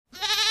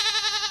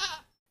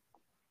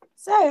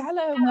So,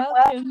 hello and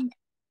welcome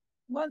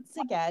once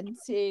again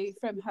to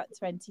From Hut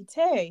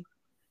 22.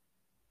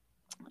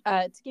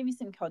 To give you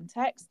some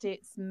context,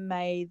 it's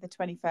May the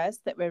 21st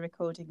that we're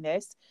recording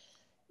this.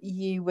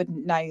 You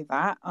wouldn't know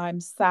that. I'm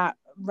sat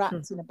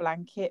wrapped in a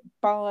blanket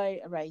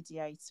by a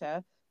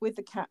radiator with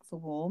the cat for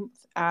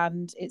warmth,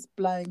 and it's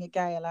blowing a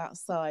gale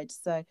outside.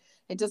 So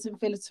it doesn't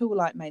feel at all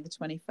like May the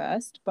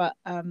 21st. But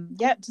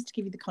just to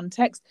give you the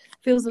context,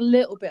 feels a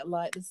little bit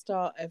like the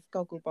start of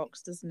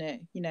Gogglebox, doesn't it?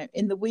 You know,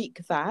 in the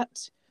week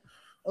that,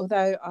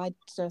 although I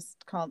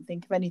just can't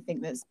think of anything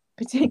that's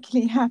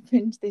particularly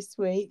happened this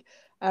week.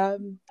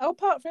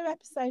 Apart from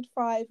episode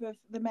 5 of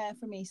The Mayor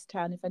from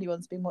Easttown, if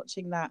anyone's been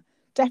watching that,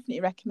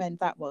 definitely recommend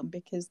that one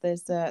because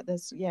there's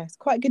it's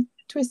quite a good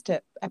twist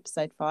at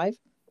episode 5.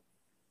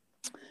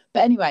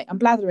 But anyway, I'm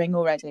blathering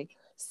already.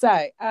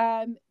 So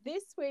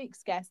this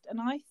week's guest, and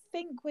I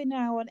think we're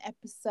now on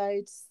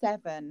episode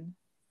 7,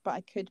 but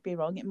I could be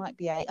wrong. It might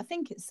be 8. I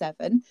think it's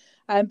 7.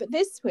 But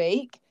this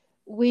week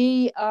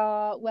we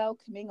are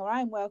welcoming, or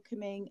I'm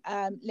welcoming,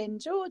 Lynn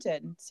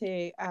Jordan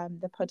to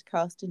the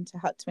podcast Into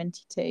Hut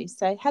 22.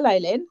 So hello,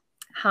 Lynn.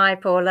 Hi,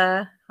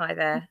 Paula. Hi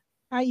there.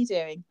 How are you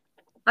doing?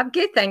 I'm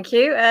good, thank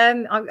you.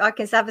 I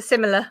can have a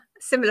similar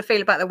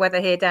feel about the weather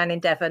here down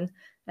in Devon.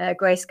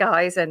 Grey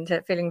skies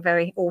and feeling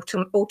very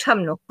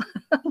autumnal.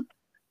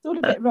 It's all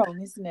a bit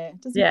wrong, isn't it?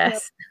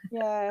 Yes.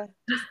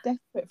 Just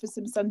desperate for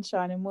some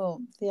sunshine and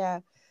warmth. Yeah.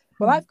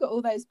 Well, I've got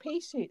all those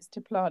pea shoots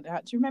to plant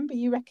out. Do you remember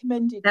you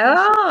recommended?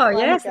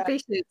 Yes, the pea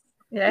shoots.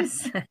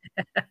 Yes.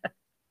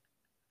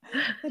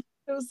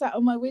 They're all sat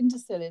on my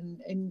windowsill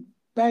in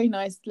very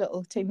nice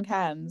little tin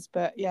cans,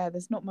 but yeah,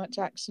 there's not much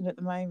action at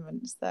the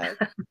moment.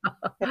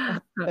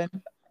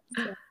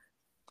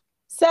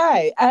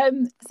 So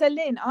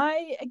Lynn,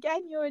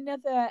 you're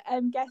another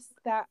guest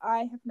that I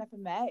have never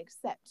met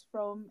except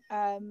from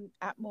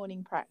at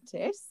morning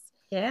practice.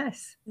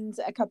 Yes. And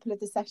a couple of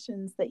the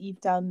sessions that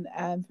you've done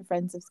for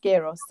Friends of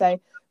Skiros.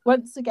 So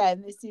once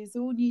again, this is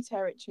all new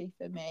territory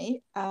for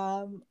me.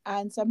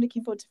 And so I'm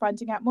looking forward to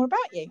finding out more about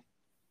you.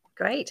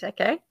 Great.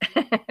 Okay.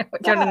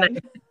 What do you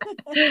want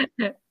to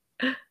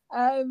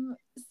know?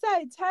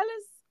 So tell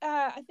us,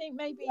 I think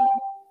maybe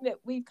that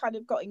we've kind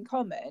of got in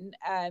common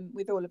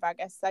with all of our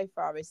guests so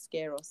far is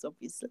Skiros,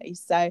 obviously.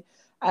 So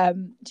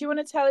do you want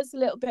to tell us a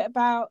little bit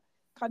about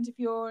kind of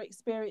your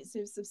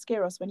experiences of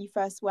Skiros when you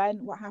first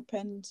went? What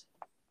happened?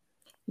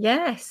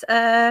 Yes.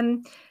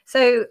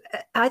 So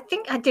I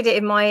think I did it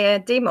in my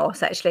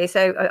demos, actually.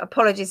 So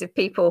apologies if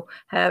people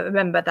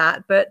remember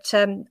that. But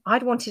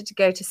I'd wanted to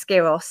go to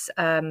Skiros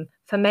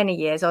for many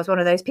years. I was one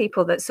of those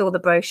people that saw the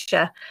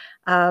brochure,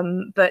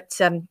 but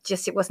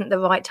just it wasn't the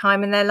right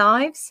time in their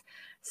lives.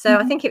 So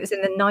I think it was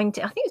about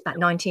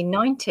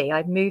 1990.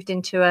 I'd moved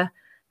into a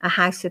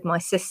house with my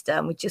sister,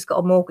 and we just got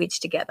a mortgage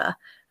together.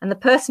 And the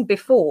person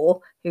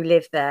before who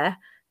lived there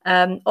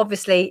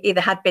obviously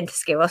either had been to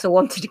Skiros or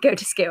wanted to go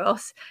to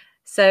Skiros.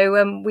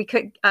 So we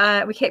kept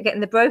getting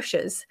the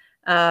brochures,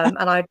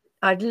 and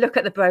I'd look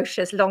at the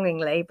brochures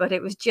longingly, but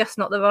it was just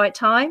not the right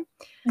time.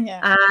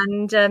 Yeah.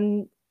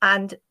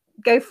 And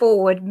go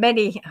forward I'm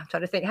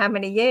trying to think how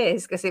many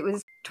years, because it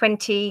was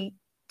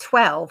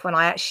 2012 when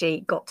I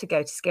actually got to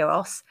go to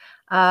Skiros.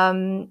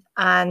 And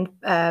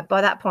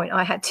by that point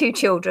I had 2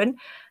 children,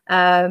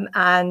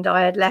 and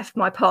I had left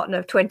my partner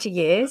of 20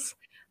 years.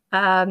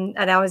 And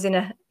I was in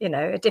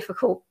a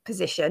difficult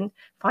position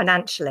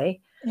financially.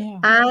 Yeah.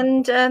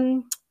 And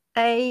an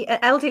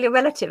elderly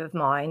relative of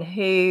mine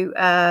who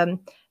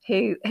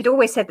had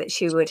always said that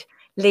she would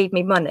leave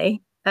me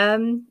money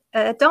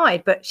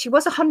died, but she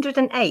was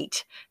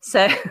 108.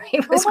 So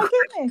it was. Oh my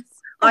goodness.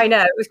 I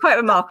know, it was quite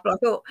remarkable. I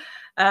thought,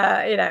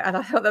 and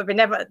I thought there'd be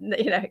never,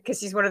 because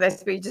she's one of those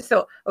people you just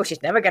thought, oh,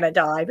 she's never going to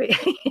die. But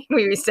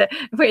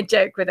we'd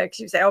joke with her because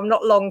she'd say, oh, I'm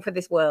not long for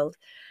this world.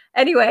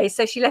 Anyway,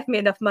 so she left me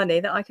enough money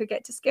that I could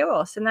get to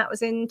Skiros, and that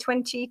was in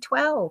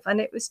 2012. And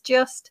it was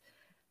just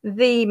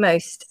the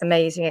most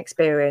amazing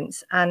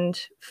experience. And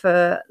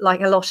for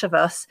like a lot of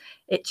us,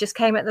 it just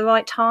came at the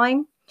right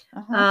time.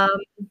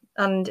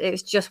 And it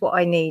was just what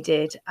I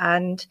needed.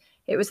 And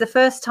it was the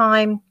first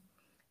time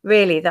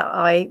really that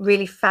I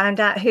really found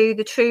out who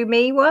the true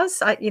me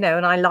was.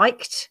 And I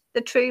liked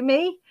the true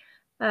me,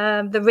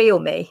 the real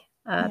me,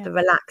 the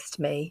relaxed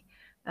me.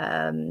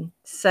 And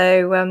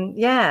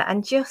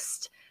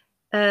just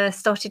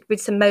started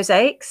with some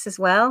mosaics as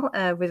well,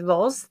 with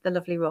Roz, the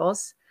lovely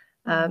Roz.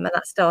 And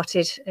that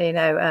started,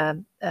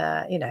 ever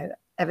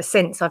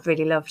since I've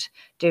really loved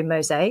doing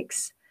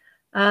mosaics.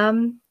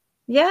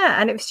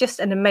 And it was just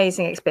an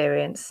amazing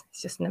experience.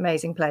 It's just an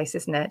amazing place,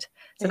 isn't it?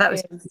 So that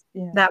was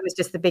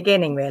just the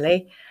beginning,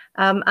 really.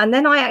 And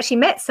then I actually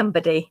met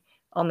somebody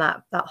on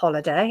that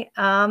holiday.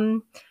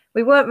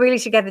 We weren't really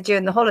together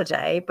during the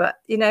holiday, but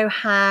you know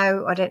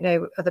how, I don't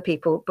know other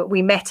people, but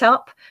we met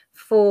up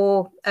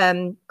for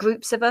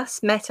groups of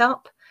us met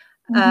up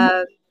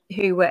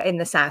who were in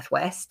the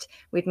Southwest.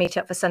 We'd meet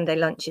up for Sunday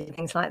lunches and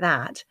things like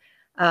that.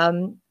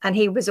 And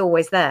he was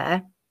always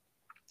there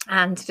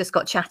and just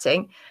got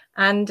chatting,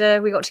 and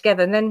we got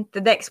together. And then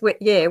the next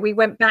year we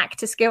went back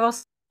to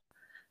Skiros.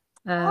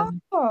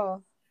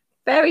 Oh,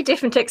 Very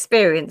different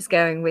experience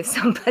going with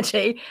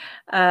somebody.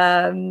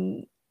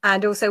 And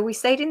also we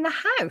stayed in the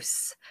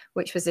house,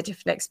 which was a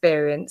different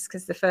experience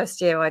because the first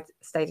year I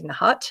stayed in the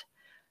hut.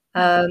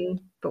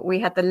 But we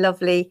had the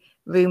lovely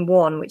room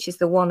 1, which is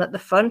the one at the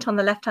front on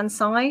the left-hand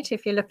side,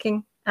 if you're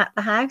looking at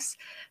the house.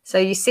 So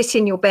you sit up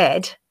in your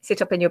bed,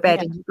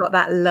 and you've got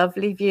that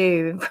lovely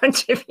view in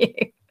front of you.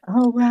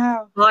 Oh,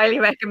 wow. Highly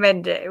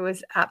recommend it. It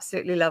was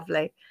absolutely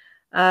lovely.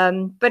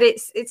 But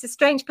it's a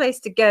strange place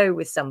to go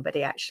with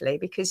somebody, actually,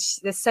 because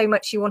there's so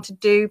much you want to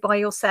do by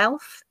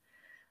yourself.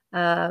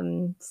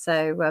 And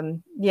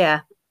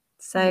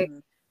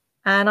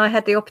I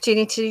had the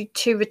opportunity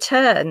to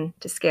return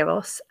to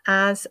Skiros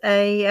as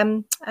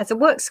a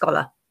work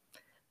scholar.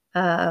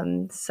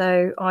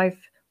 So I've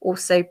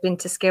also been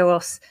to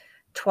Skiros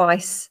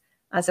twice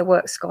as a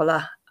work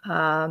scholar.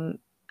 And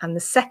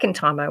the second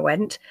time I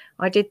went,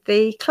 I did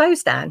the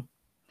close down,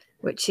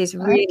 which is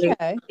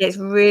it's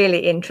really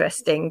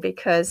interesting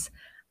because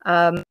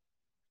I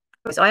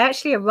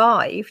actually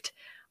arrived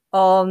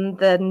on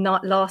the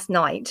last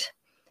night,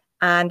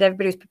 and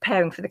everybody was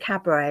preparing for the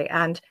cabaret,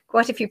 and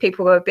quite a few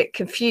people were a bit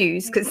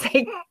confused because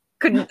they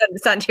couldn't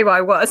understand who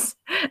I was.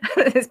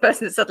 This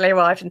person that suddenly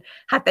arrived, and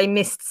had they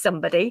missed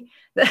somebody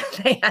that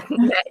they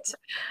hadn't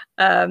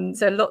met?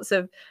 So lots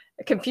of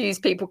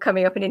confused people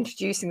coming up and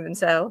introducing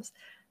themselves.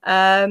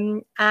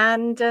 Yes,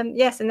 and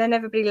then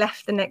everybody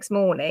left the next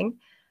morning,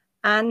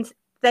 and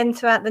then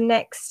throughout the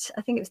next,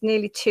 I think it was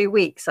nearly 2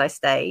 weeks, I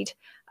stayed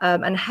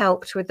and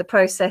helped with the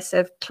process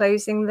of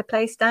closing the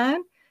place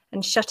down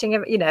and shutting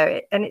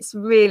it, and it's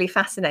really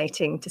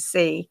fascinating to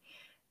see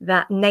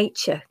that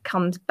nature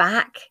comes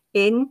back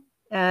in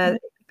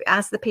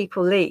as the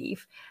people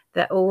leave,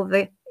 that all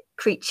the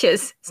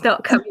creatures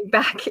start coming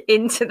back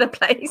into the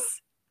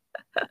place.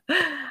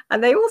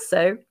 And they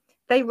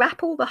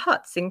wrap all the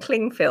huts in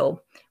cling film.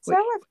 So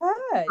I've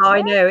heard.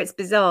 I know, it's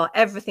bizarre.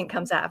 Everything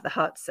comes out of the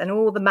huts, and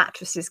all the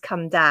mattresses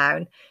come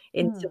down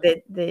into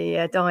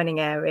the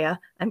dining area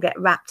and get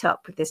wrapped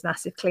up with this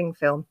massive cling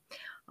film.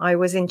 I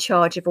was in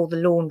charge of all the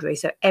laundry,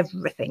 so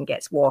everything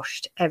gets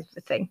washed,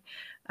 everything,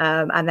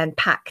 and then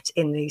packed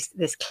in this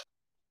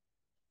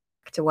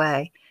packed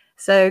away.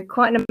 So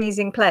quite an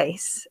amazing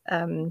place,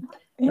 an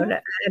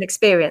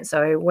experience.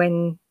 Sorry,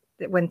 when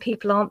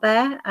people aren't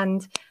there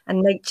and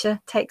nature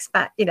takes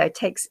back,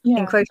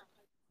 encroachment.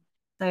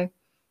 So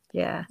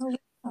yeah.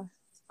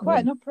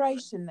 Quite an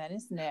operation then,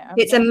 isn't it?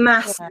 It's a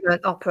massive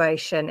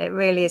operation. It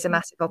really is a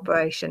massive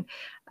operation.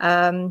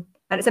 And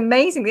it's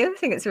amazing. The other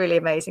thing that's really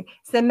amazing,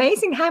 it's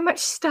amazing how much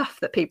stuff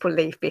that people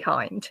leave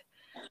behind.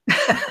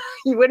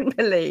 You wouldn't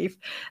believe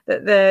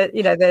that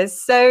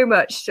there's so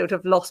much sort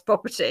of lost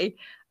property.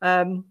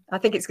 I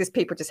think it's because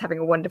people are just having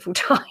a wonderful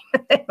time.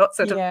 They're not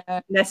sort of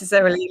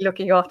necessarily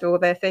looking after all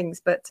their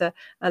things, but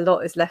a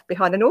lot is left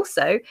behind. And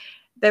also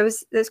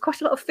there's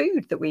quite a lot of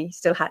food that we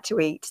still had to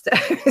eat. So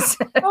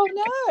oh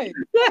no!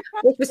 Yeah,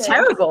 which was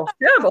terrible.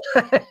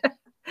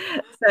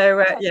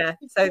 So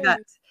so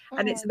that,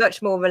 and it's a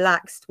much more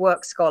relaxed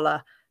work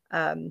scholar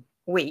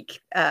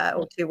week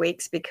or 2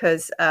 weeks,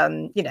 because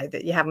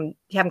that you haven't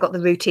got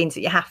the routines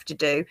that you have to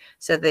do.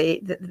 So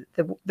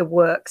the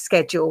work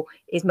schedule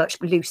is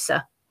much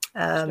looser.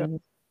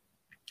 And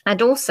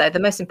also the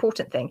most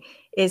important thing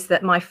is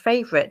that my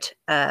favorite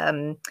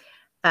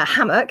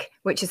hammock,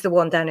 which is the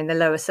one down in the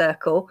lower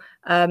circle,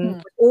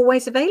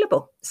 always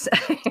available. So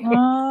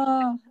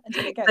I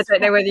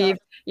don't know whether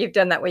you've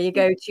done that, where you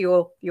go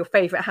to your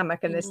favorite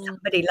hammock and there's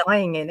somebody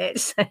lying in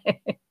it.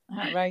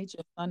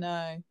 Outrageous. I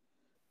know.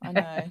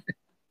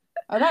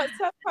 Oh, that's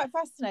quite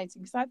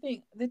fascinating, because I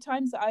think the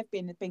times that I've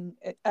been have been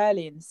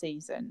early in the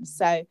season.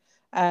 So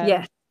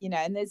and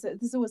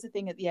there's always a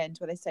thing at the end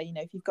where they say,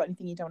 if you've got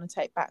anything you don't want to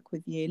take back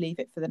with you, leave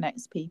it for the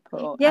next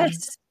people.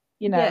 Yes.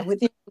 And,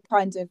 within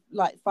kind of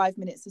like 5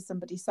 minutes of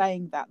somebody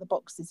saying that, the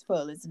box is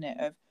full, isn't it,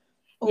 of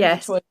all the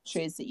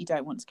toiletries that you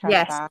don't want to carry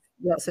back.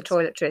 Lots of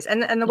toiletries,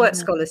 and the work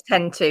scholars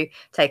tend to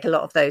take a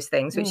lot of those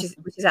things, which is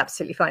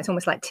absolutely fine. It's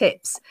almost like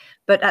tips.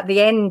 But at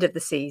the end of the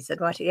season,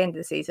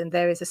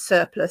 there is a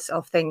surplus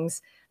of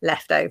things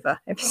left over.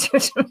 If you see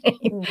what I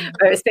mean.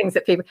 Various things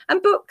that people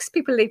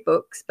leave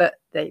books, but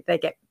they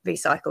get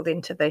recycled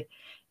into the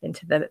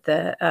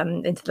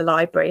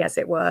library, as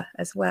it were,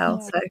 as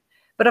well. So,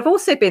 but I've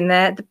also been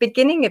there at the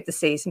beginning of the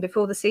season,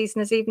 before the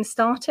season has even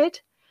started.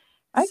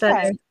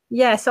 Okay.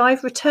 So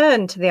I've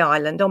returned to the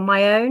island on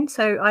my own.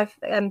 So I've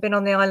been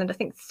on the island, I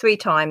think, 3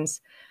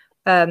 times,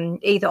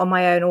 either on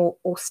my own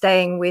or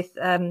staying with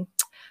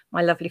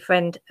my lovely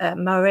friend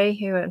Murray,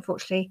 who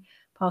unfortunately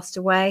passed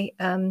away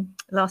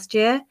last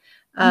year.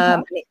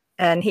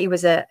 And he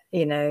was a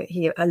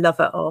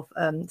lover of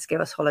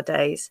Skiros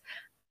holidays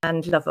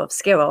and lover of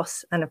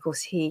Skiros. And of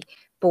course, he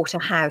bought a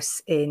house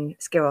in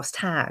Skiros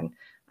town.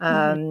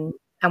 And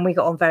we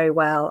got on very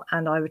well.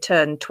 And I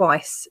returned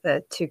twice,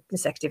 2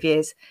 consecutive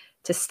years,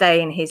 to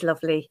stay in his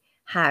lovely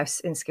house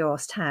in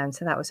Skiros town.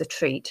 So that was a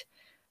treat.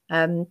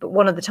 But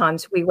one of the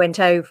times we went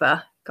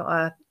over,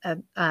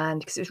 and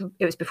because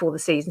it was before the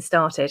season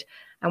started,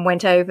 and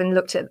went over and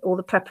looked at all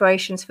the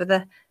preparations for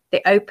the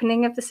the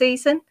opening of the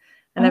season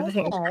and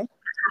everything Okay.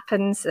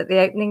 happens at the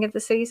opening of the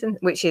season,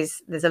 which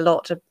is, there's a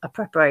lot of a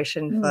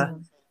preparation for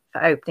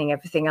opening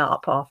everything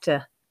up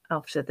after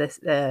this,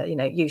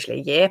 usually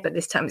a year, but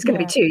this time it's going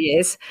to be 2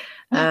 years.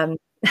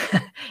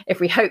 If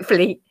we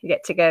hopefully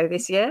get to go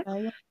this year.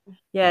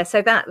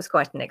 So that was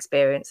quite an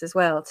experience as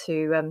well,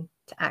 to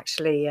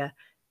actually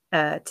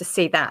to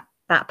see that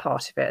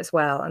part of it as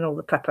well, and all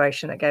the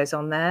preparation that goes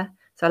on there.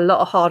 So a lot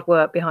of hard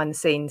work behind the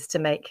scenes to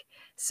make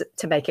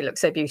it look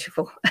so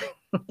beautiful.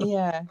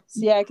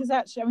 Because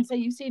actually, I mean, so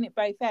you've seen it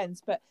both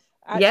ends, but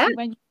actually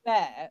when you're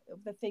there,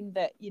 the thing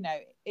that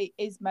it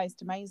is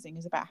most amazing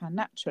is about how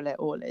natural it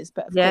all is.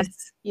 But of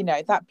course,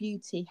 that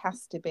beauty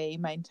has to be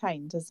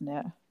maintained, doesn't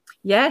it?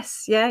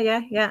 Yes,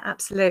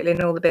 absolutely,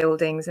 and all the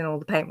buildings and all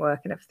the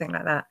paintwork and everything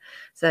like that.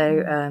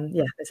 So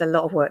there's a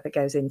lot of work that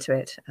goes into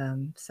it.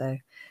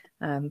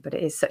 But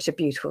it is such a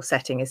beautiful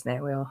setting, isn't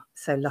it? We are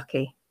so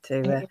lucky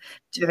to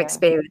have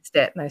experienced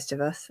it, most of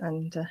us.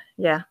 And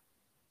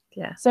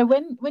So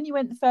when you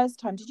went the first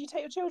time, did you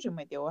take your children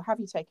with you, or have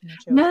you taken your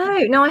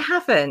children? No, I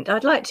haven't.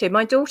 I'd like to.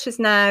 My daughter's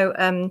now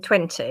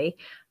 20,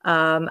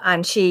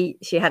 and she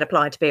had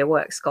applied to be a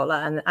work scholar,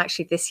 and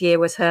actually this year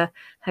was her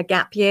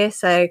gap year.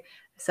 So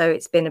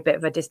it's been a bit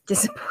of a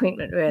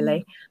disappointment,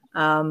 really.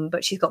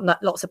 But she's got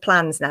lots of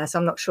plans now, so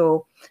I'm not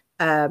sure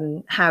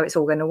how it's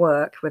all going to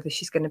work, whether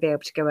she's going to be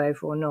able to go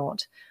over or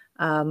not.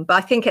 But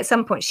I think at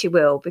some point she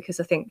will, because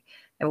I think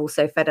they're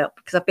also fed up,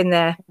 because I've been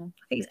there, I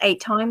think it's 8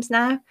 times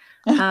now.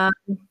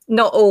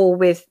 Not all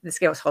with the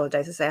Skiros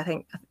holidays, I say, I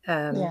think.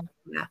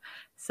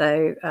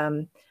 So,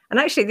 and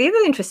actually the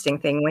other interesting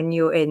thing when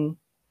you're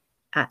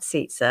at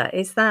Sitsa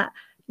is that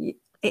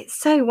it's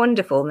so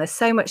wonderful and there's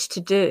so much to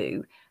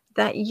do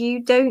that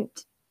you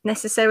don't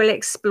necessarily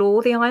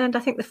explore the island.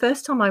 I think the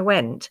first time I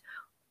went,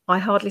 I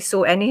hardly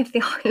saw any of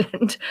the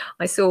island.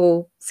 I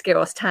saw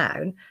Skiros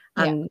town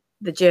and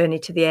the journey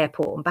to the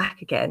airport and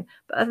back again.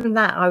 But other than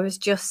that, I was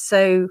just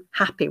so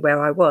happy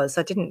where I was.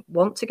 I didn't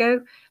want to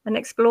go and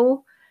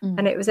explore.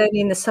 And it was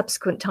only in the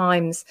subsequent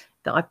times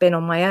that I've been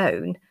on my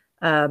own,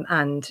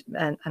 and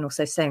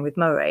also staying with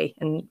Murray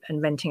and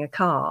renting a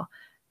car,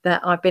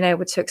 that I've been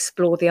able to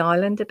explore the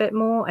island a bit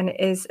more. And it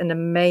is an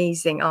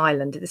amazing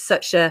island. There's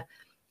such a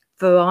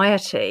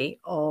variety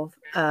of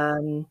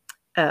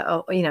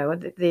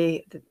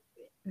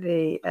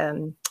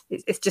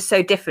it's just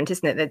so different,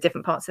 isn't it? The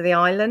different parts of the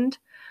island,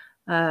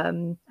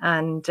 and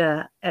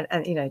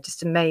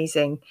just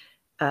amazing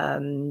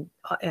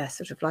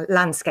sort of like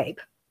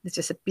landscape. There's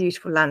just a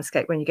beautiful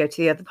landscape when you go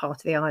to the other part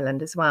of the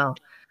island as well,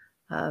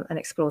 and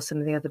explore some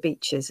of the other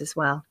beaches as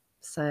well.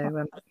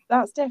 So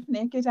that's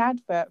definitely a good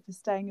advert for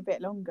staying a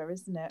bit longer,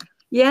 isn't it?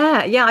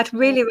 Yeah, I'd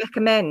really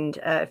recommend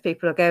if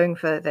people are going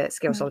for the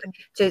Skiros holiday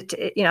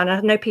to and I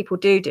know people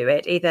do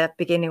it either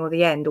beginning or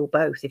the end, or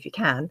both if you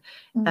can.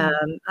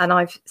 And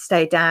I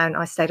stayed on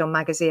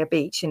Magazia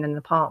Beach in an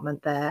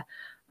apartment there,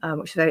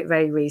 which was very,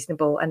 very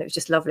reasonable, and it was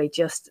just lovely.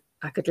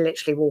 I could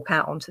literally walk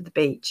out onto the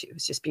beach. It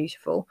was just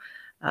beautiful.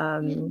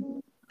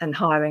 And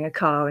hiring a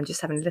car and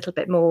just having a little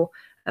bit more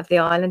of the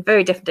island,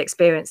 very different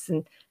experience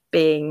than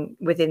being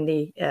within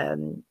the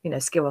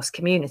Skiros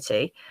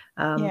community,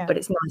 but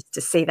it's nice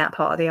to see that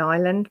part of the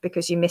island,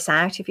 because you miss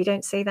out if you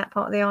don't see that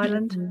part of the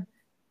island.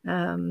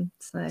 So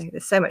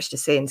there's so much to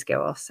see in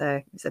Skiros,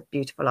 so it's a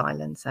beautiful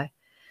island. So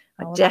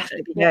I'd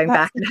definitely be going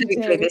back, and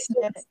hopefully this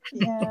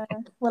year.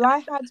 Well, I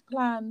had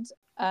planned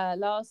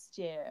last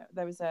year,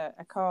 there was a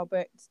car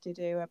booked to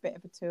do a bit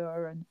of a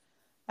tour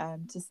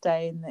and to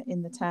stay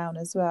in the town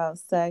as well.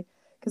 So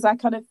because I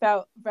kind of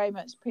felt very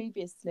much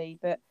previously,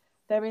 but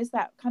there is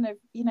that kind of,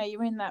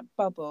 you're in that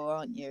bubble,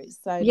 aren't you? It's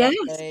so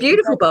lovely.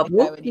 Beautiful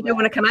bubble. You don't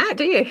want to come out,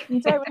 do you?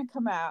 You don't want to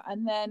come out,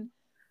 and then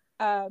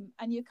and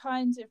you're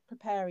kind of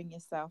preparing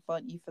yourself,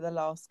 aren't you, for the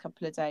last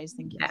couple of days,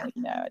 thinking, I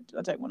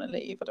don't want to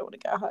leave, I don't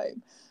want to go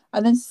home,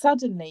 and then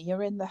suddenly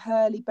you're in the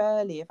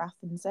hurly-burly of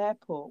Athens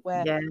airport,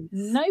 where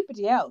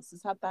nobody else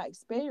has had that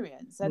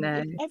experience, and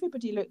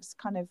everybody looks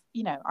kind of,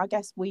 I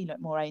guess we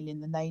look more alien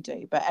than they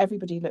do, but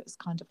everybody looks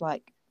kind of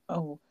like,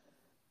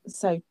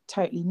 so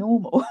totally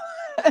normal.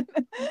 And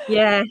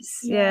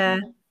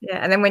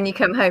then when you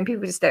come home,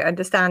 people just don't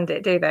understand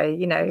it, do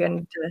they?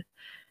 And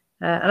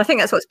I think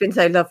that's what's been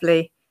so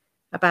lovely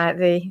about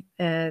the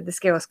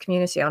Skiros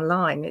community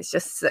online. It's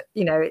just that,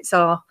 it's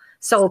our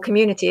soul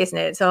community, isn't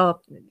it? It's our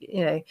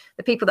the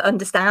people that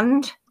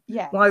understand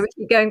why we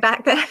keep going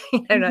back there.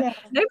 Nobody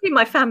in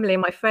my family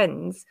and my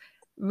friends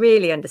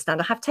really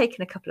understand. I have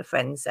taken a couple of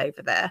friends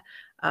over there,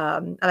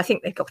 and I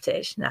think they got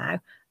it now,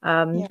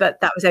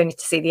 but that was only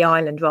to see the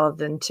island rather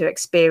than to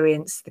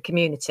experience the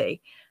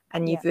community.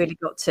 And you've really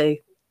got to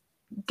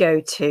go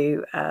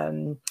to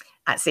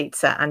at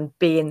Sitsa and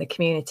be in the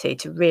community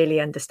to really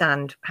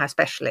understand how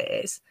special it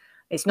is.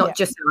 It's not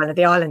just the island.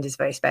 The island is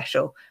very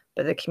special,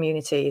 but the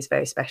community is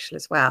very special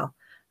as well.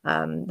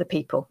 The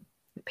people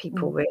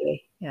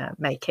really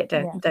make it,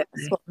 don't they?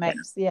 That's what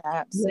makes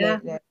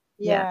absolutely.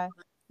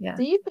 So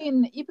you've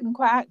been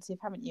quite active,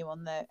 haven't you,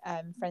 on the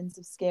Friends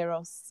of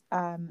Skiros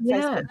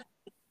Facebook?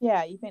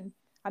 You've been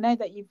I know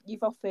that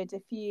you've offered a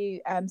few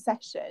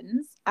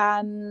sessions,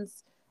 and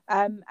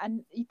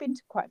you've been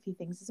to quite a few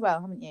things as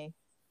well, haven't you?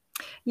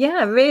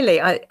 Yeah, really.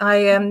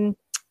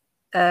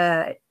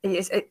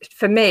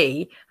 For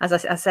me, as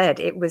I said,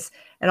 it was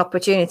an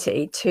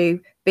opportunity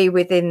to be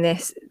within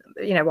this,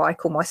 what I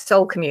call my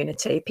soul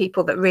community,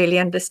 people that really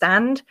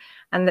understand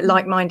and that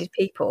like-minded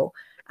people.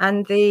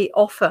 And the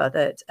offer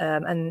that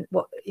and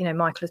what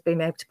Michael has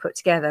been able to put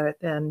together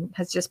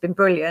has just been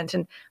brilliant,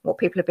 and what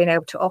people have been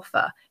able to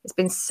offer, it's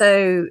been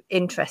so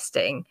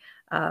interesting.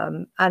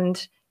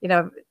 And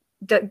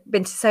been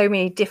to so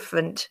many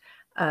different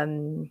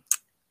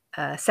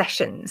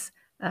sessions.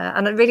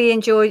 And I really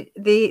enjoy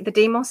the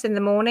demos in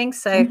the morning.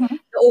 So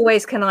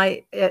always can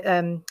I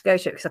go to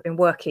it, because I've been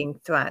working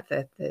throughout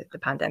the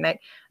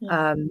pandemic.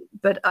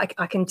 But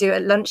I can do it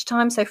at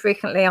lunchtime. So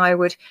frequently I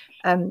would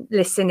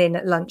listen in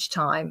at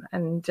lunchtime,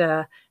 and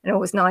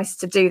always nice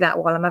to do that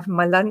while I'm having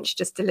my lunch,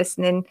 just to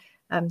listen in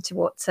to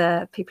what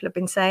people have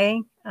been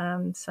saying.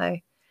 And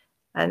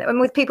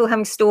with people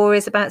having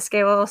stories about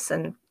Skiros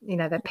and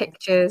their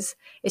pictures,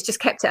 it's just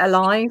kept it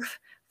alive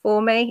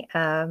for me.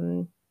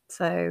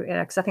 So,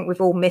 because I think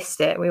we've all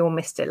missed it. We all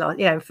missed it.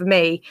 Like, for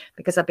me,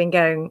 because I've been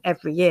going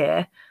every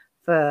year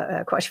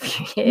for quite a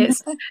few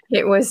years,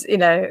 it was,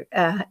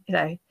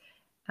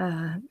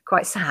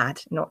 quite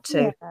sad not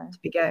to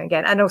be going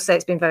again. And also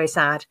it's been very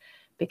sad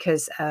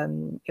because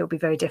it'll be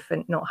very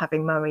different not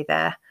having Murray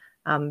there,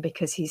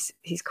 because he's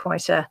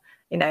quite a,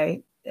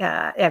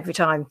 every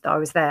time that I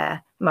was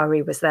there,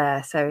 Murray was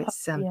there. So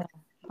it's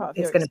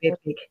it's going to be a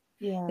big,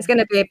 it's going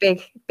to be a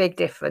big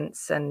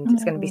difference, and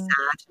it's going to be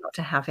sad not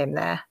to have him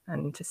there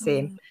and to see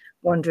him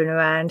wandering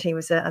around. He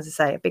was, as I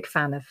say, a big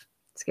fan of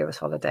Skiros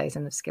Holidays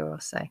and of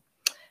Skiros. So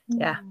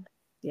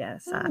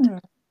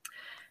sad.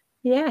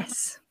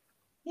 Yes.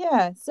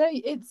 Yeah. So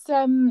it's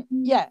I mean,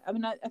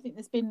 I think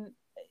there's been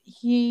a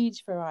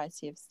huge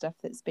variety of stuff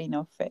that's been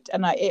offered,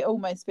 and it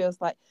almost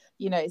feels like,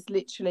 it's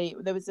literally,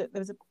 there was a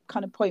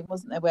kind of point,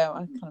 wasn't there, where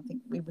I kind of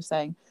think we were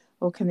saying,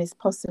 or can this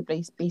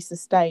possibly be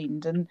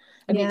sustained? And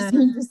it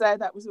seemed as though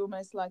that was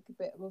almost like a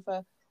bit of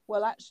a,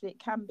 well, actually it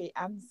can be,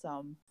 and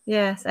some.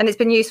 Yes, and it's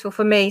been useful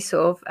for me,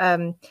 sort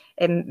of,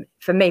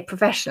 for me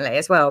professionally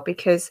as well,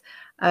 because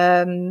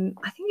I think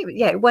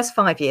it was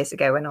 5 years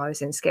ago when I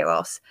was in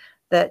Skiros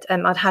that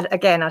I'd had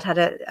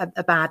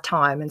a bad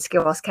time, and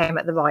Skiros came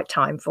at the right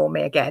time for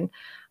me again,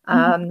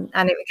 and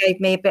it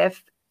gave me a bit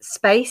of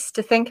space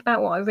to think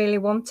about what I really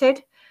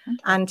wanted,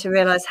 and to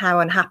realise how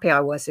unhappy I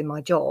was in my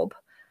job.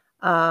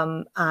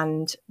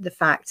 And the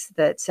fact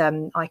that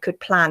I could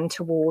plan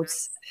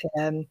towards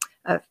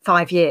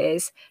 5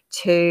 years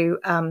to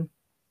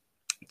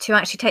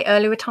actually take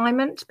early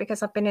returement,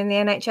 because I've been in the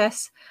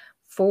NHS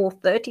for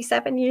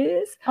 37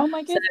 years. Oh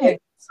my goodness!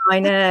 So, I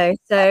know.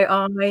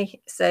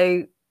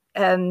 So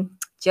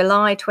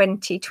July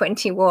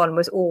 2021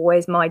 was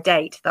always my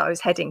date that I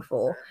was heading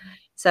for.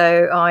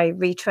 So I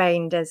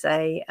retrained as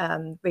a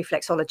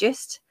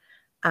reflexologist,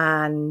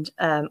 and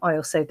I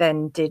also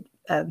then did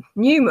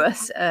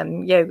numerous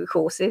yoga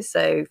courses,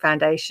 so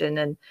foundation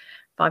and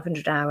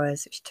 500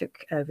 hours, which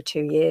took over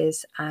 2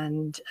 years,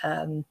 and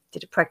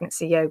did a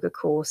pregnancy yoga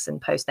course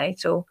and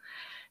postnatal.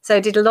 So I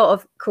did a lot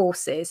of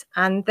courses,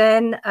 and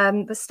then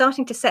was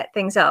starting to set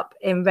things up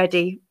in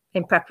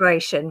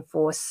preparation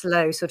for a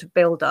slow sort of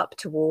build up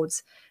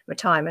towards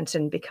retirement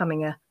and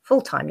becoming a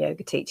full-time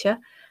yoga teacher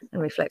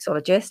and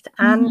reflexologist.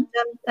 And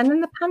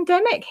then the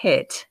pandemic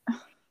hit.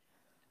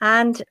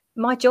 And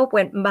my job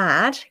went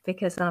mad,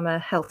 because I'm a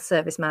health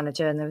service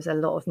manager and there was a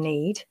lot of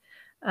need.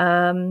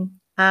 And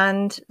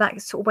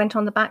that sort of went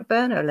on the back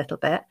burner a little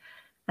bit.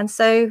 And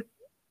so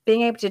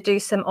being able to do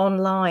some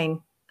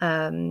online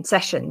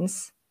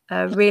sessions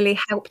really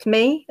helped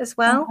me as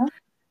well,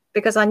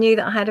 because I knew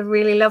that I had a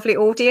really lovely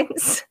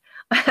audience.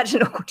 I had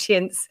an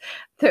audience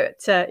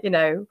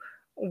that,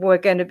 were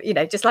going to be,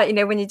 just like,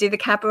 when you do the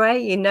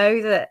cabaret,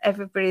 that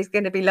everybody's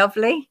going to be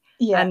lovely.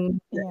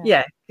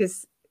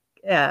 Because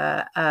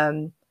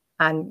and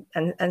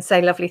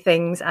say lovely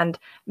things and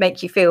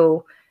make you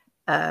feel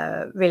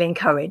really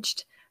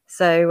encouraged.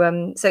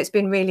 So it's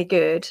been really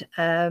good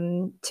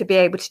to be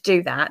able to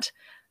do that,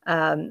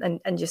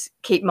 and just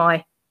keep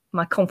my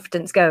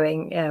confidence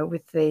going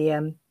with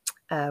the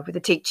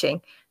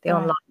teaching, the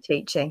online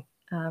teaching.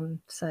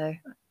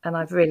 And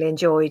I've really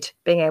enjoyed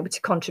being able to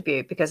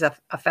contribute, because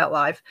I felt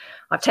like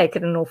I've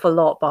taken an awful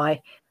lot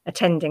by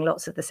attending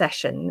lots of the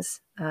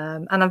sessions,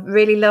 and I've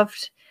really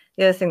loved.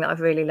 The other thing that I've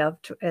really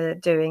loved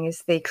doing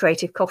is the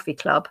Creative Coffee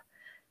Club.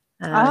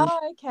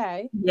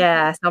 Okay.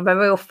 Yes, I'm a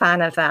real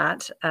fan of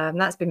that.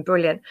 That's been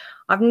brilliant.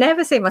 I've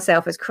never seen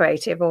myself as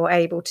creative or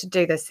able to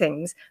do those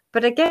things.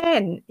 But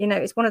again,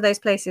 it's one of those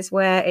places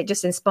where it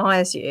just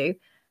inspires you.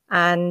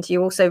 And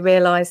you also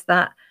realise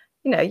that,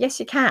 yes,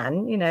 you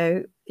can,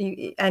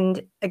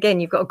 and again,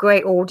 you've got a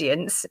great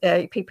audience.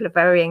 People are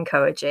very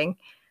encouraging.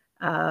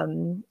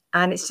 And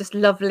it's just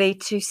lovely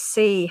to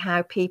see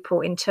how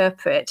people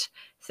interpret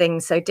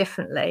things so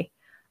differently.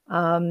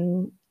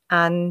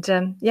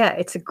 And yeah,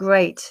 it's a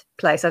great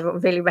place. I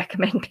really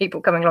recommend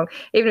people coming along,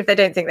 even if they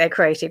don't think they're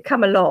creative.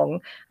 Come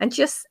along and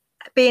just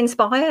be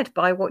inspired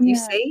by what you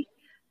see.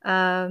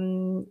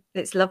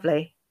 It's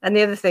lovely. And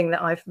the other thing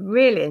that I've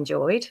really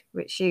enjoyed,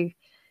 which you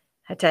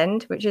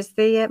attend, which is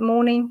the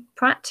morning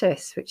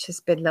practice, which has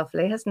been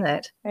lovely, hasn't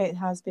it? It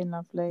has been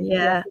lovely.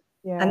 Yeah.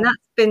 And that's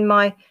been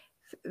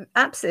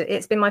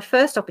it's been my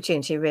first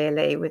opportunity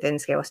really within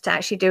Skiros to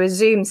actually do a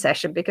Zoom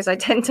session, because I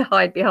tend to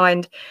hide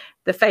behind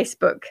the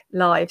Facebook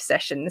live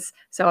sessions,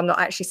 so I'm not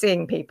actually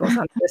seeing people.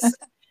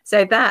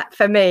 So that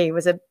for me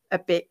was a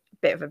bit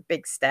of a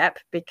big step,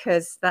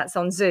 because that's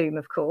on Zoom,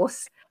 of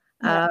course.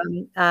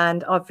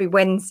 And every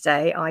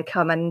Wednesday I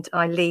come and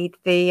I lead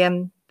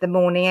the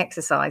morning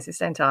exercises,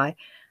 don't I?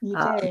 You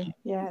do.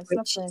 Yeah,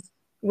 it's lovely.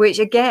 Which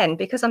again,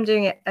 because I'm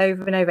doing it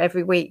over and over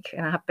every week,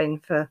 and I have been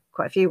for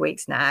quite a few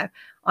weeks now,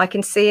 I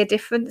can see a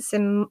difference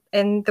in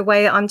the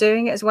way that I'm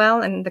doing it as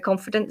well, and the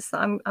confidence that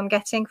I'm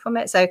getting from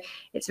it. So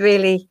it's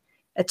really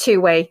a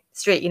two-way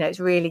street. It's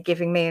really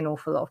giving me an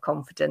awful lot of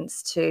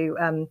confidence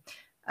to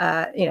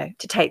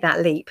to take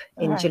that leap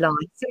in July.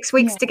 6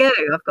 weeks to go.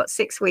 I've got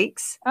 6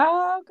 weeks.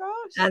 Oh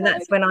gosh. And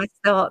that's when I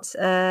start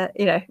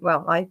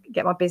I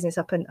get my business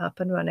up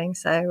and running.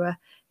 So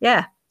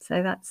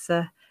so that's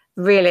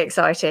really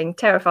exciting,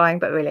 terrifying,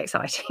 but really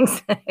exciting.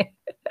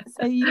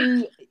 So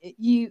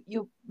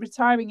you're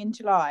retiring in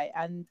July,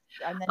 and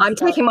then I'm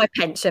taking my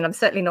pension. I'm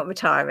certainly not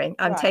retiring.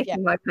 I'm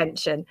taking my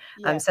pension,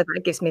 so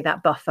that gives me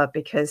that buffer,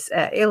 because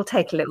it'll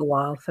take a little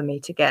while for me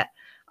to get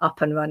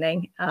up and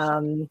running.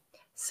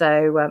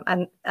 So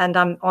and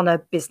I'm on a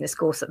business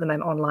course at the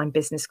moment, online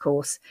business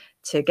course,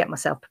 to get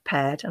myself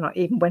prepared. And I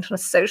even went on a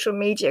social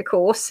media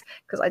course,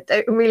 because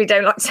I really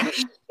don't like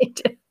social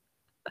media.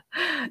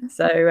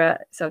 So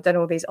I've done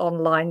all these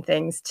online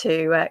things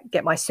to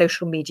get my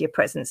social media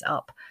presence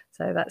up.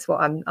 So that's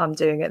what I'm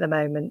doing at the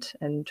moment,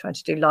 and trying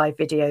to do live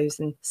videos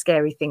and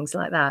scary things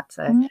like that.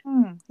 So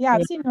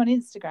I've seen you on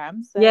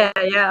Instagram. So.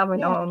 I'm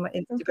on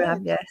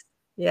Instagram. Yes.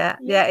 Yeah,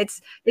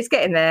 it's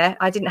getting there.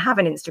 I didn't have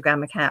an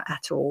Instagram account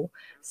at all,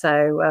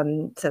 so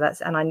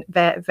that's, and I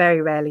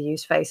very rarely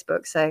use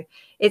Facebook. So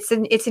it's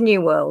a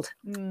new world,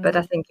 but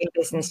I think in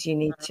business you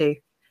need to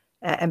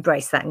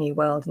embrace that new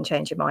world and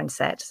change your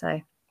mindset.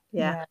 So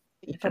you're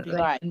probably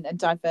right, and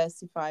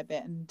diversify a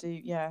bit, and do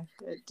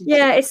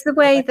it's the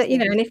way that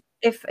and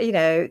if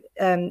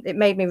it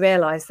made me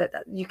realize that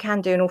you can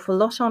do an awful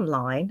lot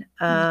online,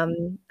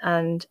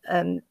 and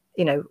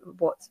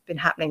what's been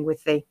happening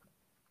with the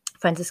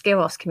Friends of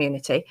Skiros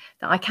community,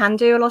 that I can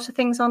do a lot of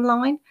things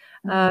online.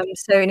 And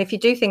if you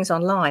do things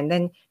online,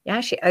 then you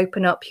actually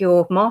open up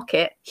your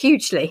market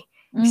hugely.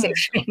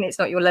 It's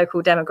not your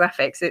local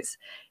demographics, it's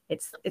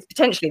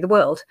potentially the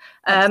world.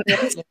 Yeah,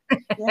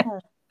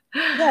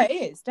 it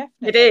is,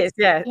 definitely. It is,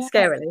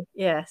 scarily,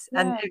 yes.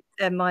 And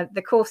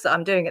the course that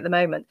I'm doing at the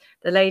moment,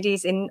 the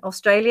ladies in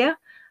Australia,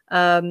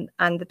 and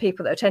the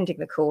people that are attending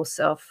the course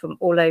are from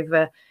all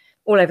over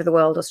the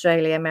world,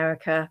 Australia,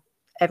 America,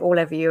 all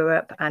over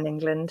Europe and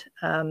England.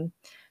 The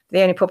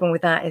only problem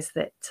with that is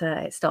that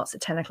it starts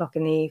at 10 o'clock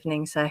in the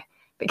evening, so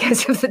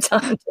because of the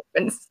time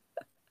difference.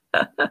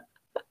 But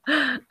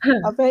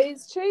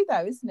it's true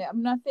though, isn't it? I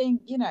mean, I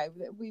think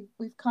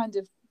we've kind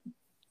of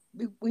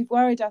we've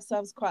worried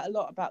ourselves quite a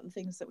lot about the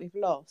things that we've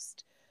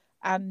lost,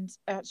 and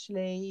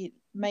actually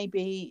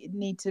maybe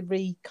need to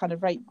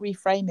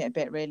reframe it a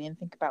bit, really, and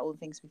think about all the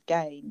things we've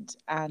gained.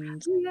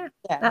 And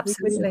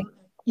absolutely,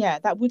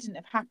 that wouldn't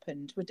have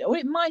happened, or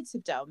it might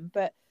have done,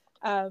 but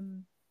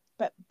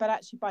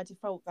actually by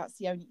default that's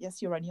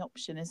your only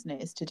option, isn't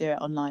it, is to do it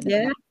online.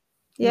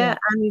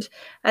 And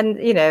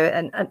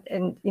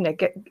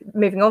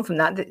moving on from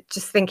that,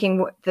 just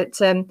thinking that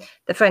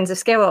the Friends of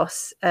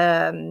Skiros,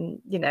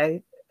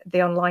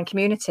 the online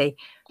community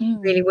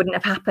really wouldn't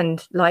have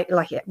happened like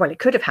it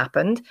could have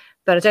happened,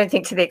 but I don't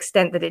think to the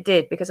extent that it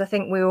did, because I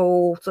think we were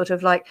all sort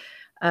of like,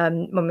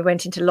 when we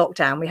went into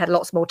lockdown, we had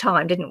lots more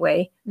time, didn't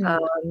we?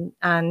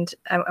 And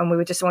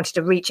we just wanted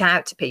to reach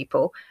out to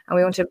people, and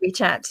we wanted to reach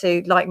out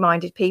to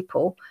like-minded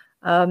people,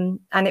 and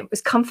it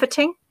was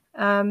comforting,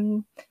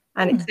 and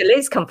it still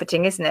is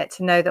comforting, isn't it,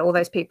 to know that all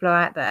those people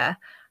are out there,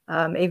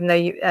 even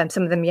though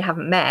some of them you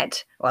haven't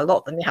met, or a lot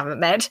of them you haven't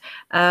met,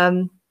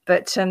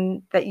 but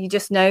that you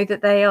just know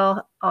that they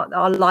are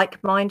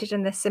like-minded,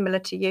 and they're similar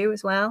to you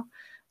as well.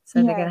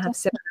 So they're going to have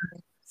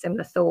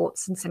similar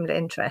thoughts and similar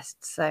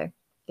interests. So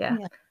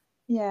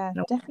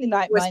definitely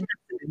like-minded,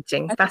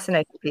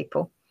 fascinating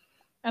people.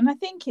 And I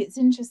think it's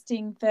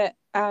interesting that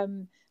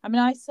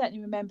I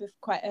certainly remember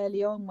quite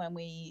early on when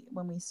we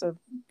sort of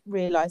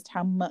realised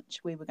how much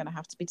we were going to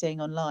have to be doing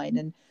online,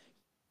 and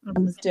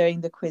was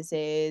doing the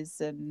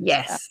quizzes and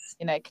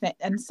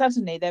connect, and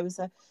suddenly there was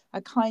a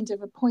kind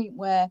of a point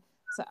where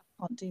I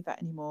can't do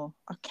that anymore.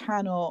 I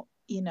cannot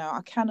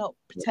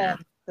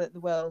pretend that the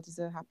world is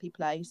a happy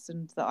place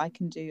and that I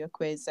can do a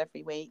quiz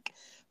every week,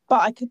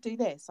 but I could do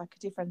this. I could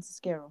do Friends of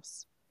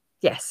Skiros.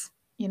 Yes.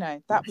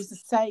 That was a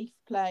safe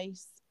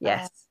place.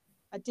 Yes.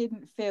 I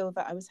didn't feel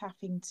that I was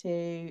having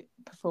to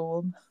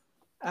perform.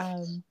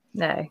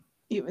 No.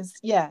 it was,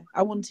 yeah,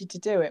 I wanted to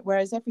do it.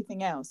 Whereas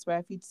everything else, where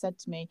if you'd said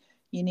to me,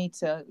 you need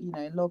to,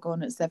 log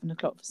on at 7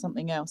 o'clock for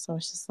something else, I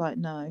was just like,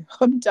 no,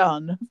 I'm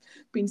done.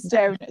 I've been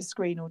staring at a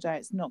screen all day.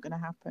 It's not going to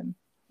happen.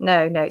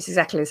 No, it's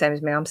exactly the same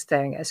as me. I'm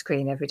staring at a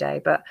screen every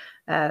day, but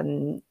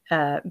to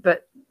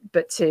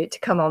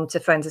come on to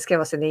Friends of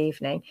Skiros in the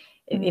evening,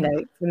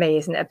 for me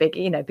isn't a big,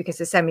 because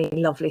there's so many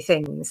lovely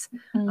things,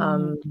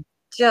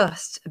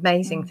 just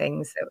amazing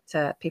things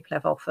that people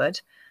have offered.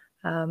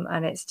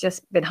 And it's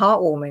just been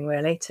heartwarming,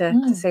 really, to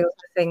see all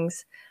the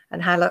things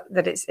and how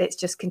that it's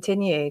just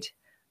continued.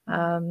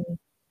 So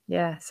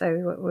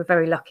we're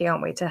very lucky,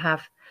 aren't we, to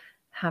have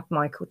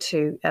Michael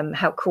to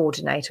help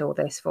coordinate all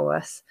this for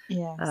us.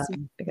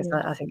 Because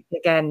I think,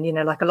 again,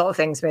 like a lot of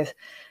things with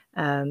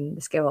the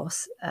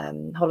Skiros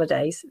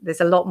holidays,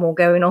 there's a lot more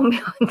going on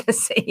behind the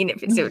scene,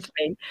 if you see what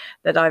I mean,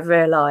 that I've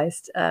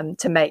realised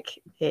to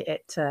make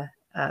it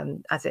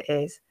as it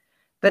is.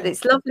 But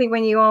it's lovely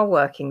when you are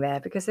working there,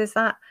 because there's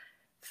that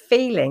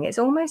feeling. It's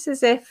almost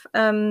as if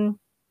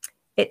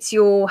it's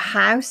your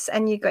house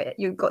and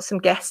you've got some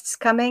guests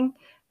coming.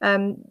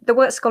 The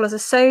work scholars are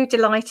so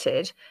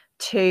delighted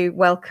to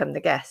welcome the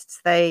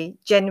guests. They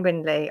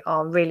genuinely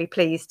are really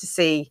pleased to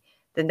see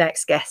the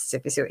next guests,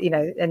 if you see,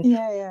 and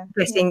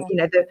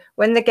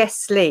when the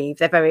guests leave,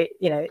 they're very,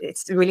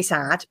 it's really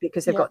sad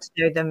because they've got to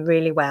know them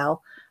really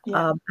well.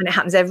 And it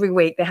happens every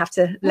week. They have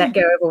to let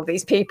go of all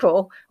these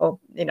people, or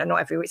not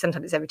every week,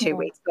 sometimes it's every 2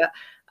 weeks, but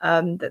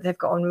that they've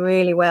got on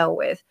really well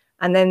with.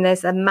 And then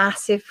there's a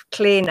massive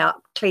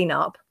cleanup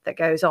that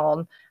goes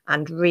on,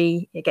 and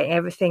getting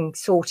everything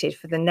sorted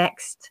for the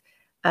next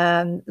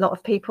lot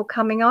of people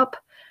coming up.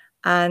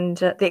 And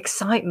the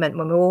excitement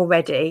when we're all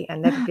ready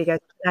and everybody goes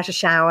out a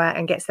shower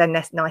and gets their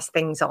nice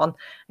things on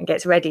and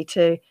gets ready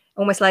to,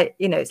 almost like,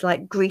 it's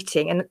like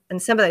greeting. And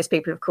some of those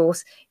people, of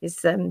course, is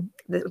the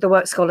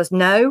work scholars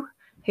know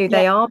who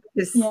they are,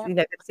 because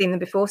they've seen them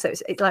before. So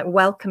it's like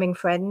welcoming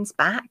friends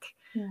back,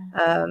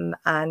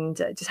 and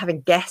just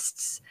having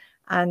guests.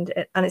 And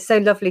it's so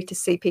lovely to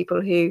see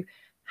people who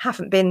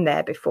haven't been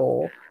there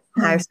before,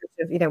 how sort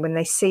of, when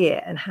they see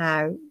it and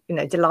how,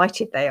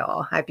 delighted they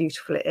are, how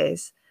beautiful it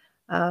is.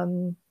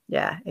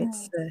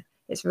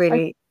 It's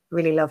really,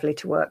 really lovely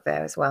to work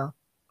there as well.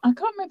 I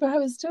can't remember who I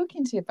was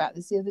talking to you about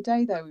this the other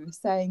day, though. We were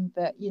saying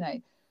that,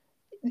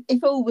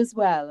 if all was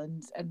well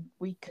and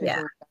we could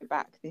all go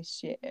back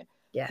this year,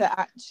 that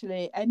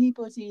actually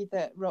anybody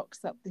that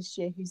rocks up this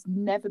year who's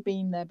never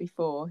been there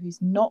before,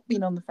 who's not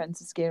been on the Friends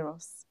of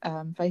Skiros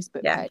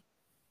Facebook page,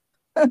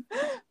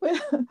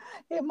 well,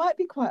 it might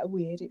be quite a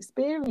weird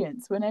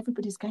experience when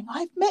everybody's going,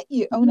 I've met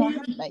you. Oh, no, I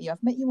haven't met you.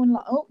 I've met you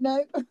online. Oh,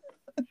 no.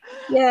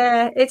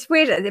 It's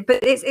weird,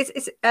 but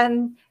it's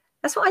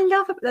that's what I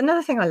love.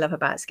 Another thing I love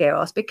about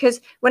Skiros, because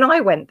when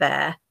I went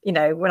there,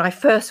 when I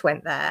first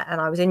went there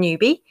and I was a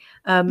newbie,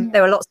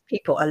 there were a lot of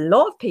people, and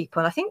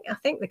I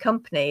think the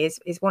company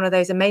is one of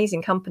those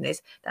amazing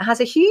companies that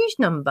has a huge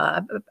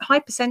number, a high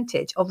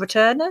percentage of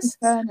returners.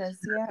 And there's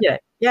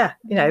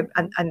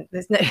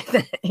no,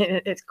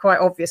 it's quite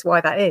obvious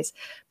why that is.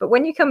 But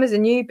when you come as a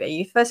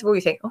newbie, first of all,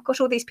 you think, oh gosh,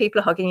 all these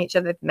people are hugging each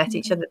other, met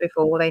each other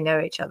before, they know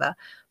each other.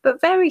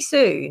 But very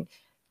soon,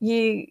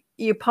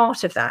 you're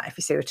part of that, if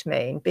you see what I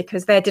mean,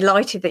 because they're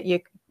delighted that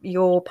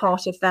you're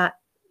part of that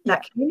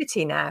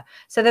community now.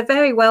 So they're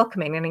very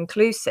welcoming and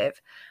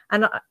inclusive.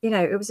 And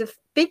it was a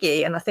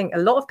biggie, and I think a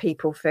lot of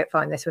people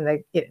find this when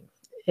they,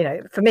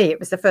 for me, it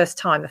was the first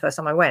time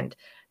I went,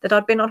 that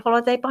I'd been on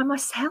holiday by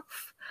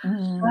myself.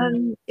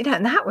 And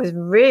that was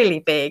really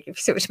big, if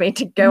you see what I mean,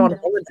 to go on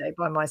holiday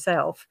by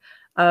myself.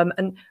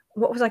 And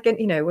what was I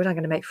going? Was I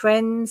going to make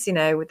friends?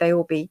 Would they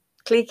all be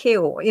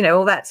cliquey, or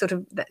all that sort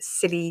of that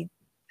silly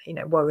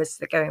worries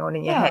that are going on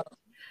in your head?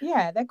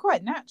 They're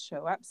quite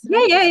natural.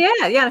 Absolutely.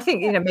 I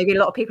think maybe a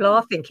lot of people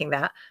are thinking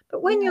that,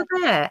 but when you're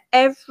there,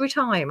 every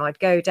time I'd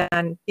go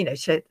down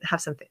to have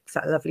something,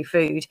 lovely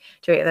food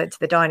to eat to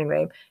the dining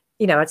room,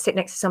 I'd sit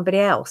next to somebody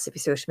else, if you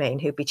see what I mean,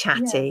 who'd be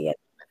chatty,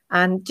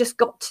 and just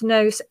got to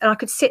know, and I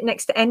could sit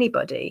next to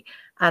anybody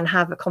and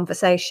have a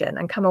conversation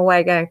and come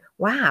away going,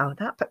 wow,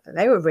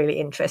 they were really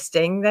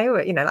interesting, they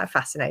were like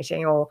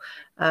fascinating, or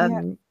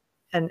and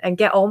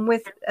get on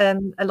with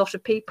a lot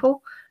of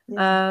people.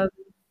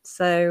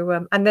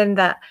 So and then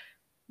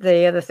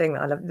the other thing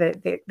that I love,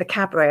 the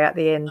cabaret at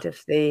the end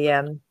of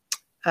the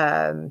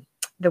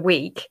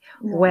week,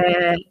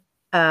 where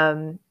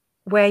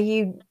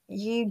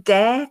you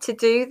dare to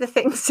do the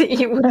things that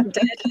you wouldn't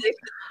dare to do.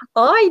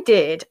 I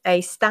did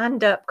a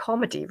stand-up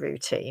comedy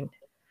routine.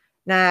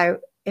 Now,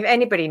 if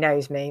anybody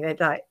knows me, they're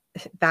like,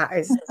 that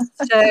is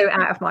so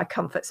out of my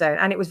comfort zone,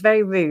 and it was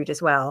very rude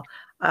as well.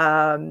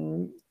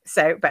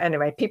 But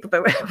anyway, people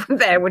that were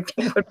there would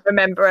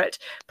remember it,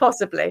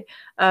 possibly.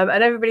 And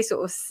everybody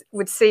sort of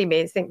would see me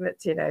and think that,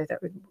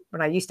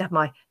 when I used to have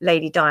my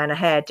Lady Diana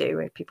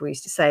hairdo, people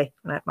used to say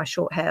when I had my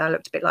short hair, I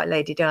looked a bit like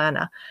Lady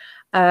Diana,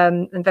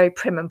 and very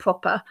prim and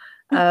proper.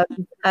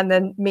 And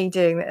then me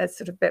doing a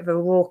sort of bit of a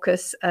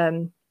raucous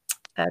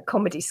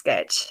comedy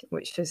sketch,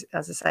 which was,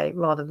 as I say,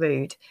 rather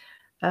rude.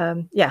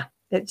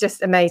 it's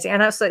just amazing.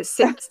 And also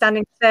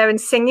standing there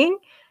and singing,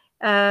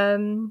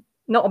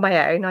 not on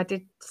my own. I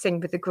did sing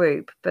with the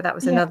group, but that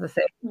was another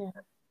thing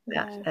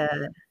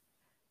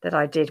that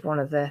I did.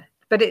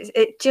 But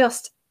it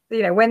just,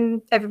 you know,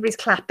 when everybody's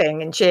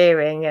clapping and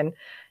cheering, and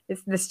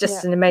there's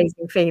just an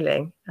amazing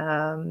feeling.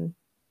 And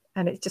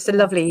it's just a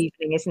lovely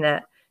evening, isn't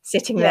it?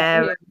 Sitting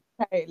there.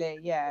 Totally,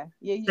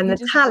 and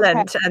the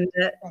talent and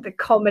the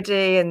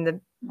comedy and the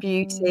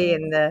beauty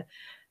and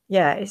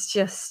it's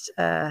just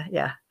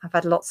I've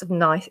had lots of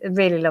nice,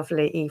 really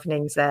lovely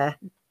evenings there,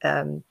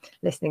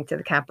 listening to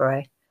the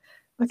cabaret.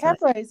 The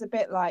cabaret is a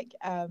bit like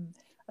I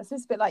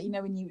suppose a bit like, you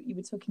know, when you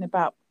were talking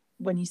about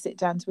when you sit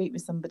down to eat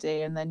with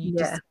somebody and then you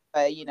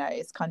discover, you know,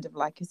 it's kind of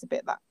like, it's a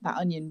bit that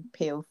onion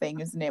peel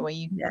thing, isn't it, where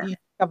you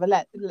discover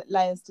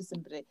layers to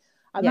somebody.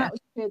 And that was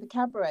true of the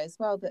cabaret as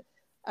well, that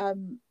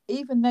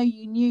even though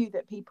you knew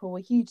that people were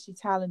hugely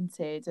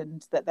talented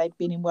and that they'd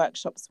been in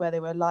workshops where they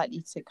were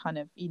likely to kind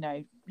of, you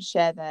know,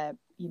 share their,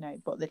 you know,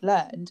 what they'd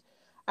learned,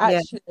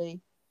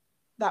 actually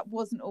that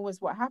wasn't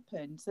always what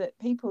happened. That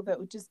people that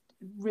were just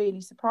really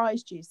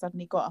surprised you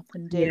suddenly got up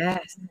and did, and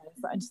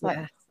just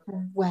like,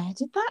 where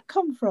did that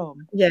come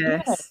from?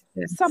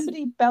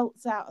 Somebody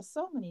belts out a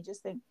song and you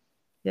just think,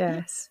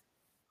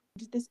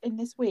 did this in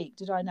this week,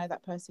 did I know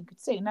that person could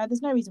sing? Now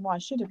there's no reason why I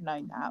should have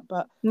known that,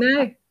 but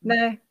no.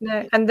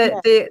 And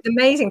the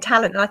amazing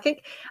talent, and I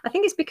think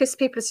it's because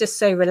people are just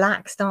so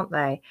relaxed, aren't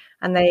they?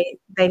 And they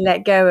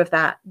let go of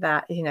that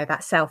you know,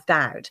 that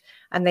self-doubt,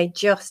 and they're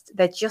just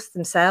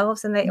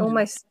themselves, and they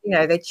almost, you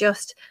know, they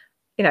just,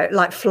 you know,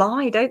 like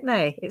fly, don't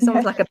they? It's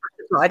almost like a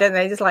butterfly, don't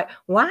they? Just like,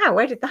 wow,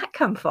 where did that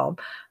come from?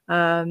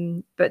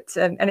 And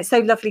it's so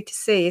lovely to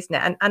see, isn't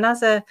it? And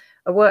as a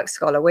work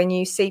scholar, when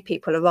you see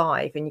people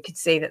arrive and you can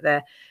see that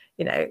they're,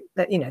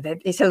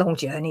 it's a long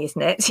journey,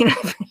 isn't it? You know,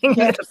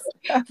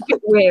 a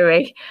bit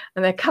weary,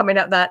 and they're coming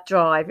up that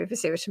drive, if you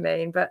see what I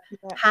mean. But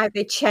how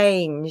they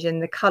change,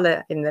 and the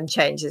colour in them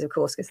changes, of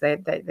course, because they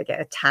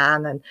get a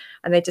tan, and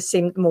they just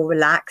seem more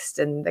relaxed,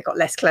 and they've got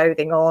less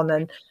clothing on,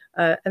 and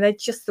they're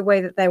just, the way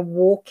that they're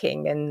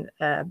walking and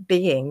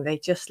being, they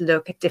just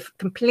look a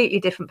completely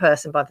different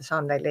person by the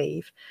time they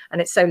leave.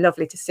 And it's so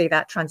lovely to see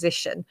that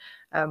transition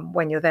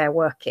when you're there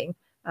working,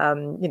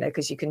 you know,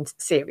 because you can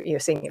see it, you're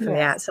seeing it from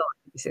the outside,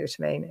 you see what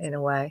I mean, in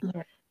a way.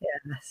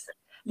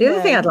 The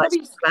other thing I'd like to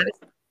talk about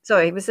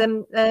was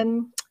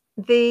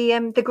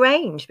the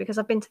Grange, because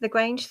I've been to the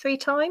Grange 3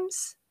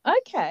 times.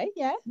 Okay.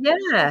 And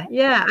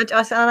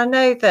I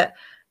know that,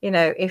 you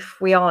know, if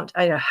we aren't,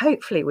 you know,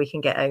 hopefully we can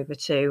get over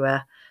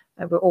to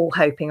we're all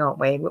hoping, aren't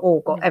we? We've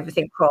all got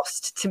everything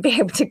crossed to be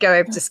able to go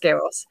over to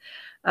Skyros.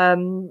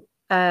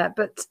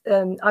 But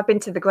I've been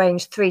to the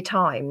Grange 3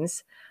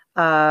 times,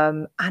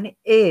 and it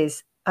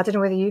is, I don't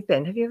know whether you've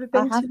been. Have you ever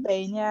been? I have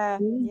been, I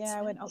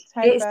went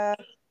October.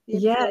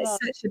 It's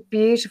such a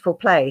beautiful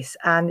place,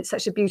 and it's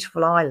such a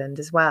beautiful island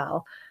as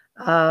well.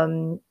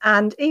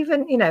 And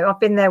even, you know,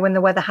 I've been there when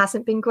the weather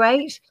hasn't been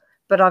great,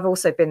 but I've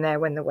also been there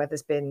when the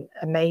weather's been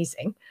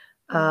amazing,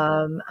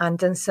 and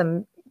done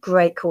some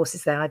great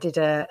courses there. I did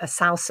a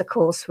salsa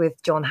course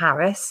with John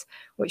Harris,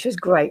 which was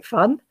great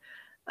fun.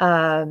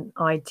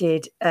 I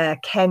did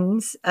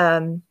Ken's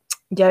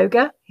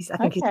yoga. I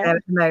think he's there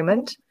at the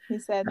moment.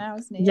 He's there now,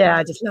 isn't he? Yeah,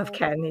 I just love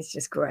Ken. He's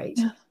just great.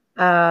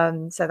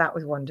 So that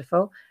was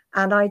wonderful.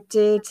 And I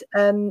did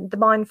the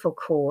mindful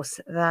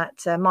course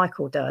that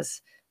Michael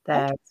does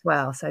there as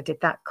well. So I did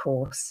that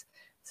course.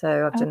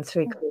 So I've done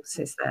 3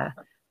 courses there.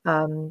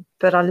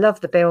 But I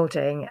love the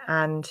building,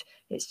 and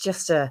it's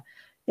just a,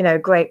 you know,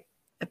 great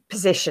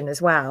position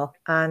as well,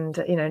 and,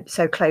 you know,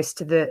 so close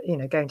to the, you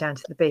know, going down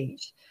to the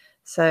beach.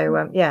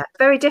 So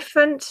very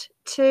different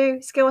to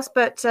Skyros,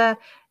 but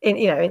in,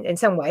 you know, in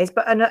some ways,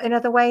 but in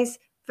other ways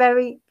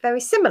very, very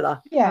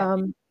similar.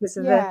 Because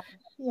of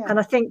and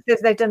I think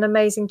that they've done an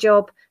amazing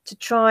job to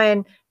try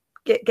and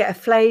get a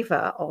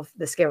flavour of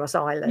the Skyros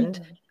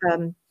Island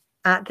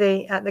at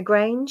the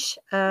Grange.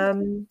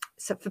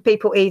 So for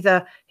people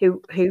either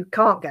who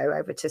can't go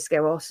over to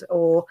Skyros,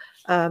 or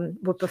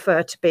would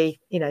prefer to be,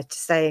 you know, to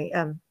stay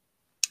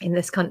in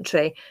this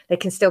country, they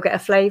can still get a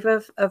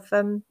flavour of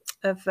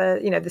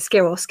you know, the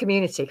Skyros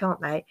community, can't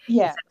they?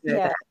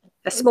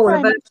 A smaller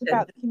version. It's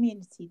about the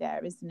community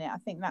there, isn't it? I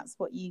think that's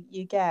what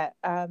you get.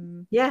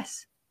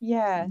 Yes.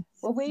 Yeah.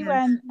 Well, we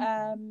went.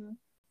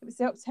 It was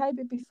the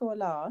October before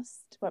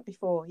last.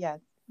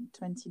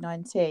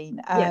 2019.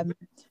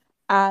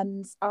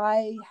 And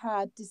I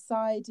had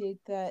decided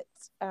that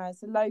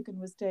so Logan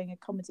was doing a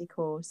comedy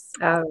course.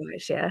 Oh,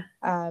 yeah.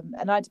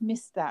 And I'd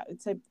missed that.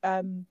 So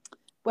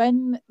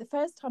when the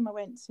first time I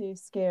went to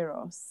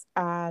Skyros,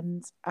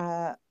 and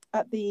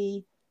at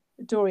the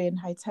Dorian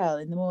Hotel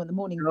in the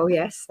morning. Oh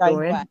yes,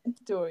 Dorian.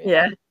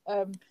 Yeah.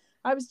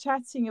 I was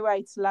chatting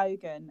away to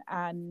Logan,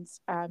 and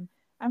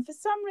for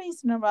some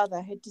reason or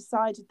other had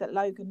decided that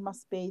Logan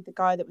must be the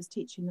guy that was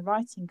teaching the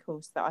writing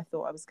course that I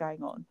thought I was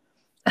going on.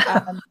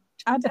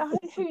 And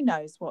who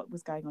knows what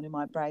was going on in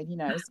my brain, you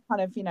know. It's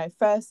kind of, you know,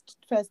 first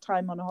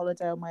time on a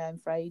holiday on my own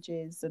for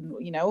ages, and,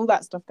 you know, all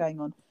that stuff going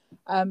on.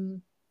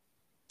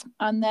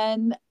 and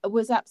then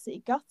was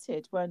absolutely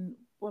gutted when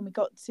we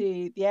got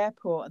to the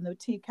airport and there were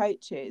two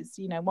coaches,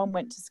 you know, one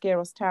went to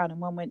Skiros Town and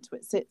one went to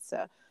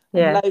Utsitsa,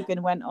 and Yeah.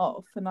 Logan went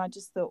off, and I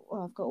just thought,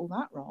 well, I've got all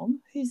that wrong.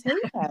 Who's he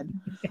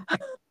then?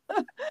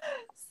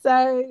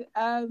 So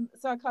I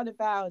kind of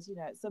vowed, you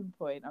know, at some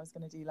point I was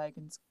going to do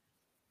Logan's.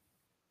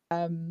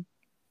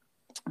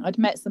 I'd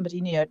met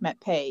somebody new, I'd met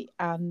Pete,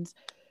 and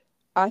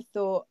I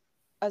thought,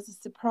 as a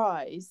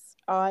surprise,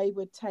 I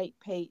would take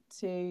Pete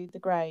to the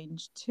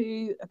Grange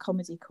to a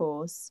comedy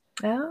course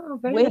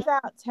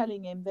without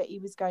telling him that he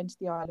was going to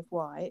the Isle of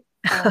Wight.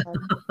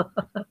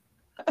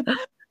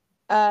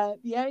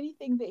 The only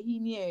thing that he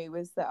knew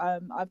was that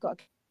I've got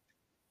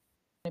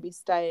to be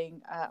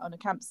staying on a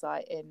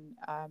campsite in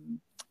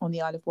on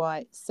the Isle of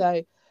Wight.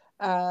 So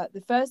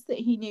the first that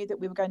he knew that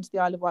we were going to the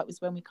Isle of Wight was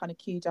when we kind of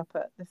queued up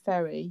at the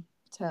ferry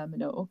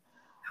terminal.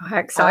 Oh, how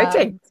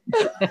exciting.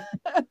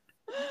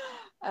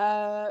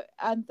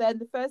 And then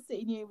the first that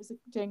he knew was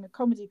doing a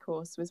comedy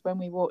course was when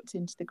we walked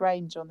into the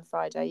Grange on the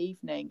Friday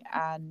evening,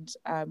 and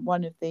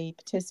one of the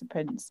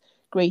participants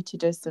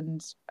greeted us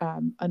and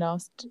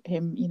asked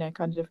him, you know,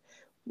 kind of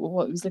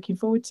what he was looking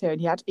forward to,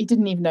 and he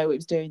didn't even know what he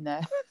was doing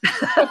there.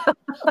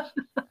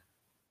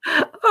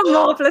 Oh,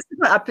 marvelous!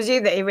 I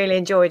presume that he really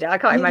enjoyed it. I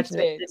can't imagine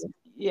it.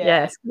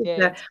 Yes.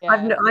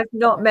 I've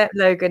not met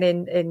Logan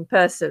in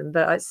person,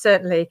 but I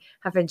certainly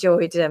have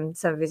enjoyed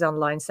some of his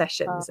online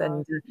sessions,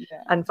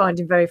 and find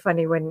him very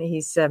funny when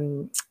he's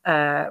in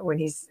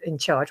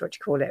charge. What do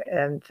you call it,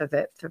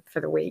 for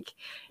the week?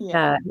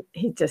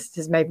 He just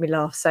has made me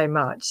laugh so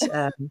much.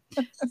 So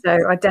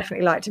I'd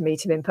definitely like to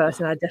meet him in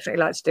person. I'd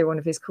definitely like to do one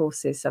of his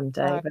courses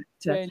someday.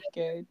 Really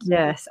good.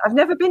 Yes, I've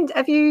never been.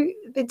 Have you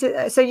been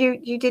to? So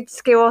you did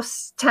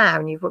Skiros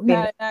Town? You've been?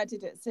 No, I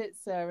did it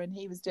Utsitsa, and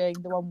he was doing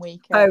the 1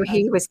 week.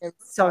 He was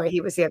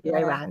he was the other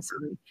way around.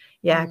 Sorry,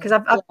 because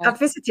I've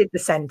visited the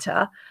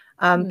centre,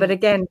 but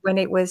again, when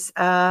it was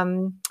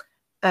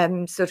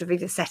sort of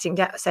either setting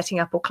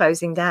up or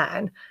closing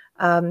down,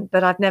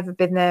 but I've never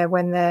been there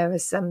when there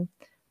was some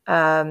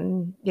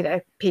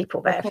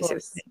people there.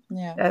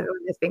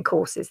 There's been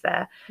courses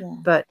there,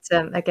 but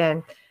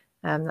again,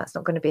 that's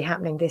not going to be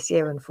happening this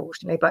year,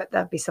 unfortunately. But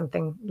that'd be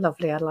something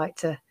lovely. I'd like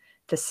to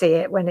see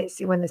it when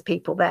there's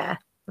people there,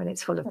 when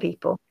it's full of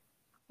people.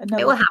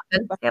 It will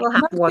happen. It'll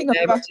happen one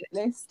day.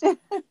 List.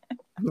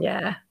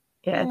 Yeah,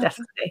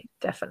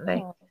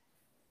 definitely. Oh.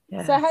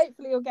 Yeah. So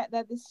hopefully you'll get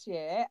there this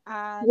year.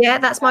 And,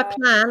 that's my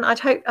plan. I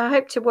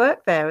hope to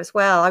work there as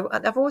well.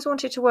 I've always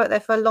wanted to work there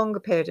for a longer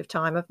period of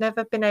time. I've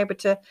never been able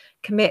to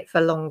commit for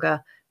a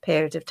longer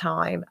period of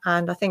time,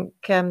 and I think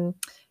I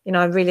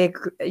really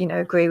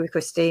agree with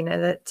Christina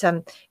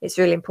that it's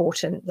really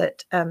important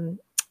that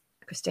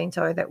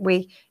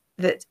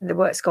that the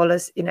work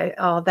scholars,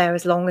 are there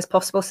as long as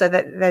possible, so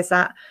that there's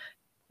that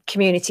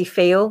community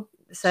feel.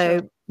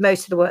 So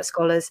most of the work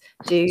scholars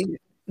do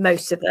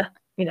most of the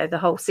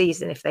whole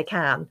season if they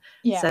can.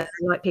 So I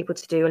like people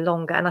to do a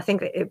longer, and I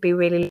think that it'd be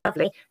really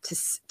lovely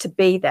to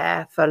be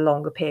there for a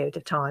longer period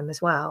of time as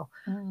well.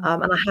 And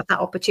I have that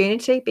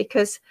opportunity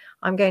because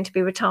I'm going to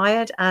be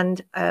retired,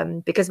 and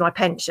because of my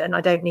pension,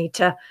 I don't need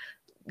to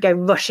go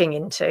rushing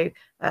into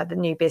the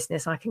new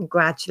business. I can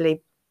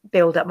gradually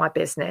build up my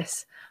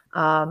business.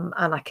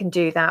 And I can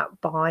do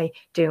that by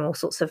doing all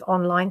sorts of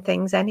online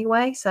things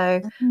anyway. So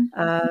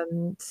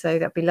so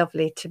that'd be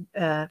lovely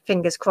to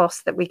fingers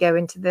crossed that we go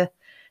into that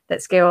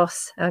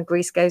Skiros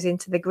Greece goes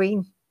into the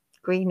green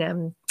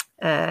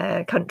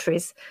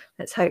countries.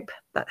 Let's hope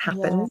that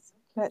happens.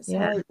 Let's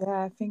hope.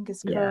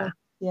 Fingers crossed.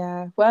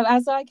 Well,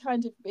 as I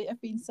kind of have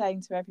been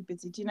saying to everybody,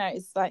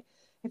 it's like,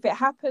 if it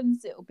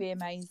happens, it'll be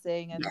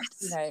amazing and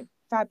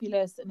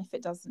fabulous, and if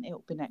it doesn't,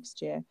 it'll be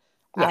next year.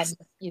 Yes.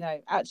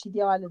 Actually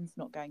the island's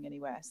not going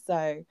anywhere,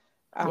 so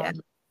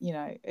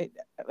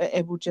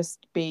it will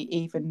just be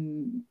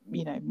even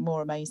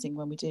more amazing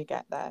when we do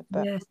get there.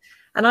 But yes,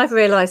 and I've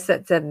realized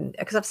that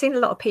because I've seen a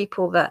lot of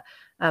people that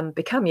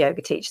become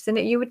yoga teachers, and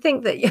you would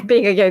think that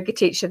being a yoga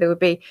teacher there would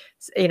be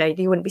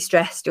you wouldn't be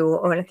stressed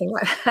or anything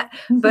like that,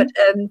 but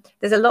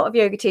there's a lot of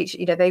yoga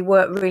teachers, they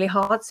work really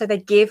hard, so they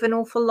give an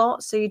awful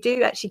lot. So you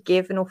do actually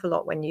give an awful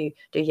lot when you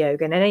do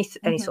yoga and any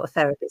sort of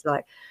therapies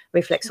like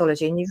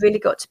reflexology, and you've really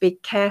got to be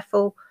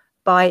careful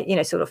by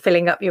sort of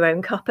filling up your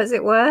own cup, as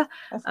it were,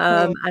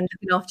 and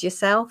looking after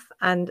yourself.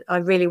 And I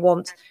really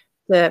want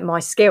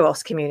my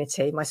Skiros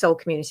community, my soul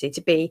community,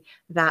 to be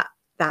that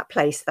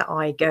place that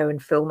I go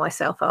and fill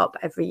myself up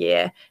every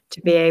year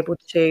to be able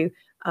to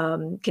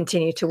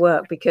continue to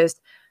work, because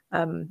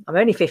I'm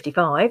only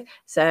 55,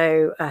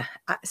 so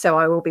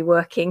I will be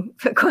working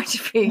for quite a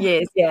few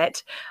years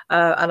yet,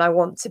 and I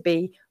want to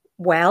be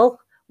well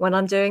when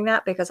I'm doing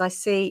that, because I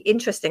see,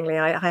 interestingly,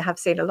 I have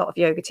seen a lot of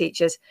yoga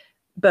teachers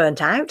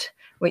burnt out,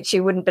 which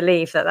you wouldn't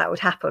believe that would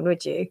happen,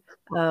 would you?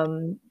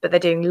 But they're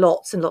doing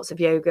lots and lots of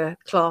yoga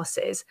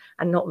classes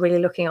and not really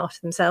looking after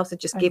themselves. They're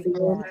just giving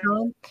all the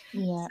time.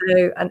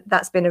 So, and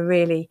that's been a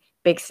really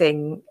big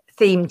theme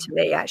to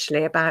me,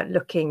 actually, about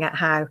looking at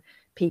how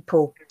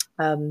people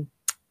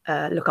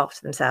look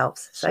after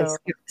themselves. So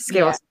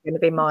Skiros is going to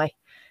be my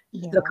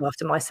look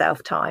after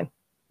myself time.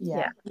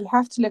 Yeah, you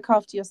have to look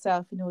after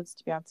yourself in order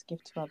to be able to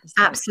give to others.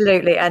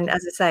 Absolutely. And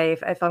as I say,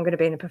 if I'm going to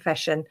be in a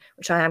profession,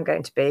 which I am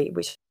going to be,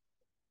 which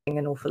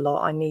an awful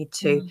lot, I need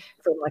to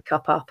fill my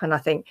cup up, and I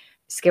think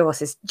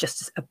Skiros is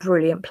just a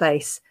brilliant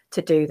place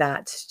to do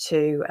that,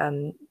 to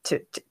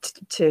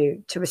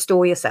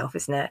restore yourself,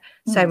 isn't it?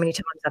 So many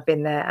times I've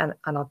been there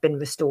and I've been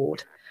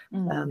restored.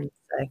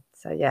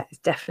 So yeah, it's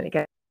definitely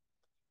going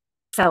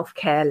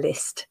self-care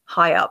list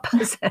high up.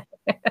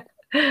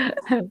 You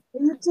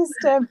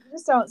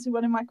just answered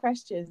one of my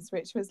questions,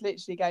 which was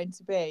literally going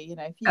to be, you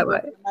know, if you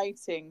were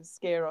promoting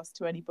Skiros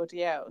to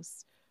anybody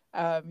else,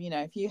 you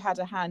know, if you had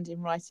a hand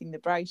in writing the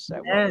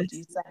brochure, what would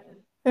you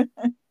say?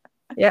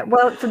 Yeah,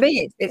 well, for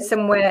me, it's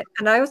somewhere.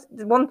 And I also,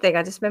 one thing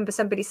I just remember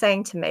somebody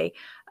saying to me,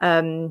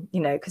 you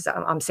know, because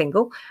I'm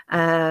single,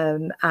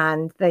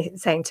 and they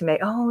saying to me,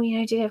 "Oh, you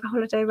know, do you have a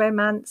holiday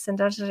romance?" And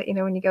you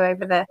know, when you go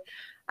over there,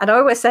 and I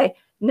always say,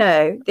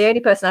 "No, the only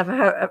person I've had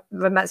a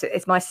romance with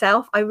is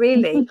myself." I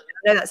really, I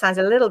know that sounds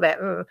a little bit,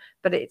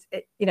 but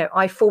you know,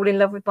 I fall in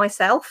love with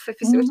myself. If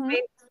you see what I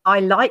mean, I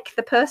like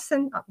the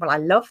person. Well, I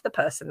love the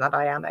person that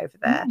I am over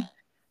there.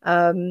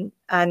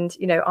 And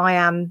you know, I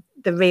am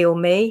the real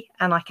me,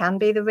 and I can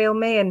be the real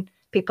me, and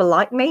people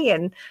like me,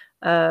 and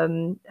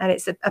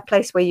it's a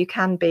place where you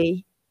can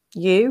be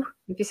you,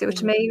 if you see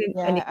what I mean.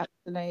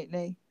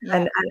 Absolutely.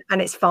 And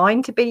it's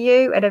fine to be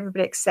you, and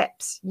everybody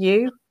accepts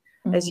you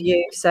as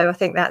you. So I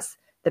think that's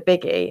the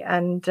biggie.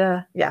 And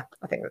yeah,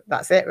 I think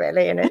that's it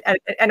really.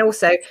 And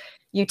also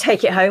you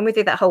take it home with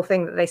you. That whole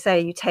thing that they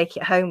say, you take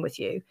it home with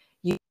you.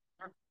 You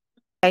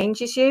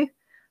changes you.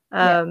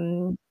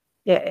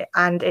 Yeah,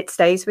 and it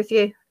stays with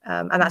you,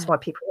 and that's why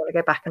people want to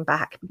go back and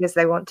back, because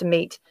they want to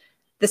meet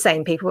the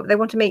same people, but they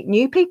want to meet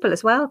new people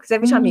as well, because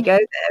every time you go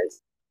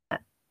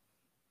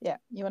there,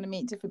 you want to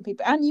meet different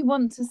people, and you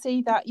want to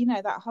see that, you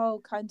know, that whole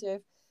kind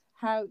of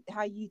how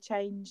you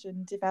change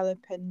and develop,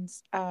 and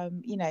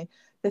you know,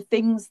 the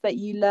things that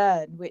you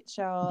learn, which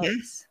are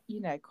you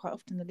know, quite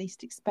often the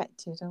least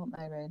expected, aren't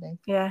they, really?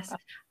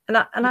 And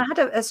I had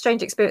a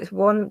strange experience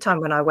one time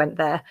when I went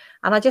there,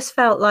 and I just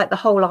felt like the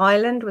whole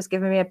island was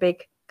giving me a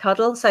big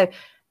cuddle. So,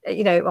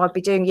 you know, I'd be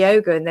doing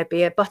yoga and there'd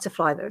be a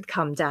butterfly that would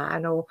come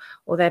down, or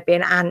there'd be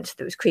an ant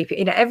that was creepy.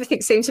 You know,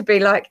 everything seemed to be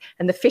like,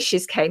 and the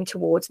fishes came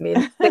towards me,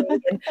 and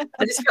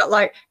I just felt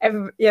like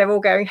all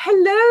going,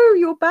 "Hello,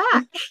 you're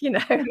back," you know,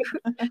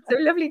 so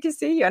lovely to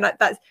see you. And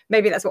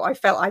that's what I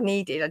felt I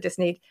needed. I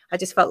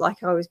just felt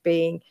like I was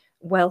being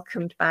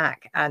welcomed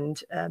back,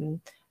 and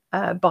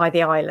by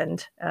the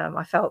island.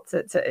 I felt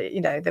that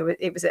you know, there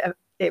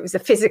was a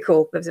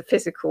physical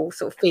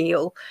sort of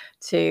feel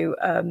to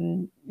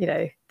you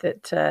know,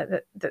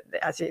 that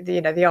as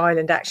you know, the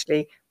island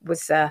actually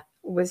was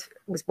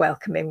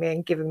welcoming me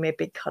and giving me a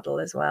big cuddle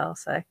as well.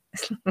 So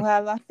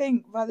well, I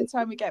think by the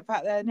time we get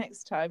back there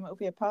next time, it'll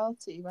be a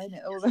party, won't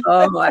it?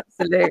 Oh,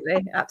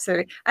 absolutely.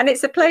 And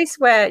it's a place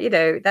where, you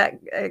know, that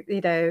you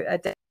know, a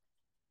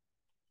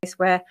place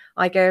where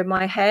I go in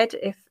my head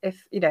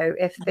if you know,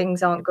 if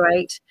things aren't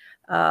great,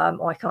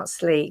 or I can't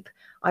sleep,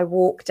 I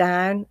walk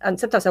down, and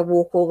sometimes I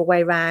walk all the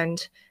way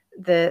around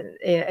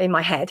in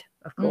my head,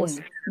 of course.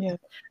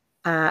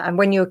 And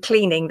when you're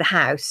cleaning the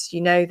house,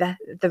 you know,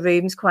 the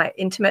rooms quite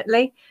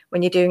intimately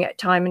when you're doing it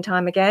time and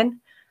time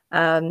again.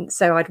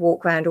 So I'd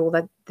walk around all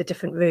the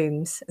different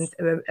rooms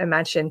and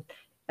imagine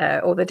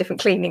all the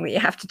different cleaning that you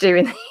have to do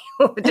in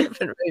all the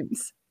different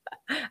rooms,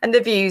 and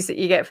the views that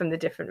you get from the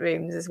different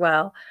rooms as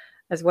well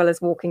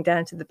as walking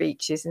down to the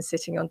beaches and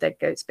sitting on Dead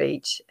Goats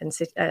Beach and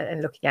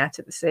looking out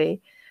at the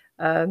sea.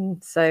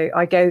 So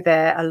I go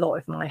there a lot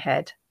with my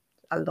head,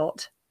 a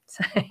lot.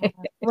 So.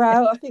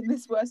 Well, I think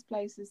there's worse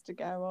places to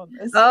go on.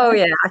 Oh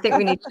yeah, I think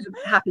we need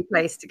a happy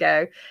place to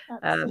go.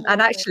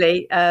 And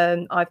actually,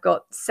 I've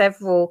got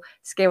several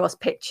Skiros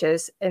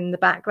pictures in the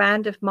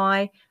background of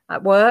my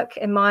work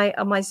on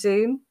my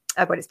Zoom.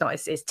 But it's not,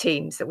 it's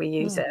Teams that we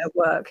use at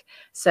work.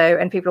 So,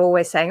 and people are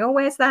always saying, "Oh,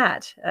 where's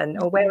that?"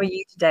 Or "Where are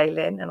you today,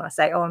 Lynn?" And I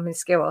say, "Oh, I'm in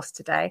Skiros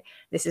today.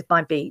 This is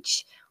my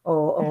beach."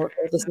 Or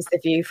this is the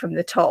view from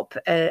the top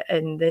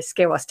in the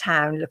Skiros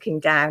town, looking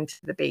down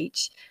to the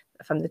beach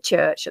from the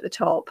church at the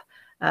top.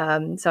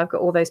 So I've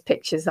got all those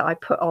pictures that I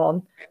put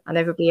on, and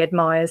everybody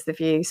admires the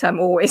view. So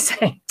I'm always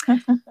saying,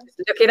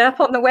 look it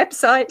up on the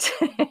website.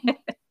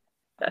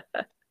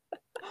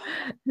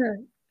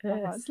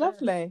 Oh, it's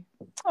lovely.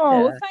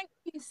 Oh, well, thank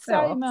you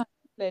so much,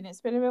 Lynn. It's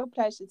been a real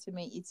pleasure to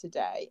meet you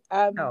today.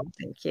 Oh,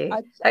 thank you.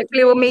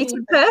 Hopefully we'll meet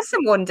in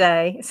person one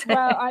day.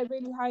 Well, I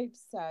really hope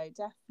so.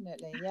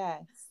 Definitely,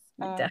 yes.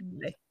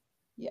 Definitely.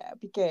 Yeah, it'd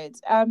be good.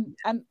 And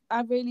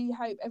I really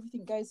hope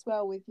everything goes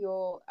well with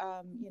your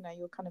you know,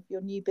 your kind of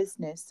your new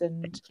business,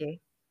 and thank you.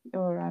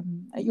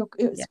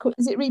 It's called,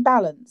 is it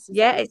Rebalance?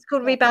 It's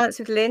called Rebalance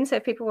with Lynn. So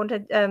if people want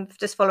to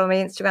just follow me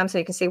on Instagram so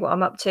you can see what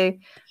I'm up to,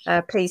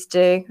 please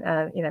do.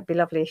 You know, it'd be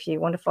lovely if you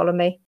want to follow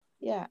me.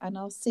 Yeah, and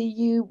I'll see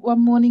you one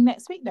morning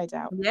next week, no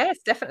doubt. Yes,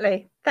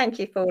 definitely. Thank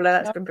you, Paula.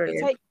 That's been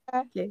brilliant. Take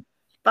care. Thank you.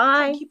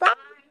 Bye. Thank you. Bye.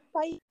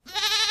 Bye.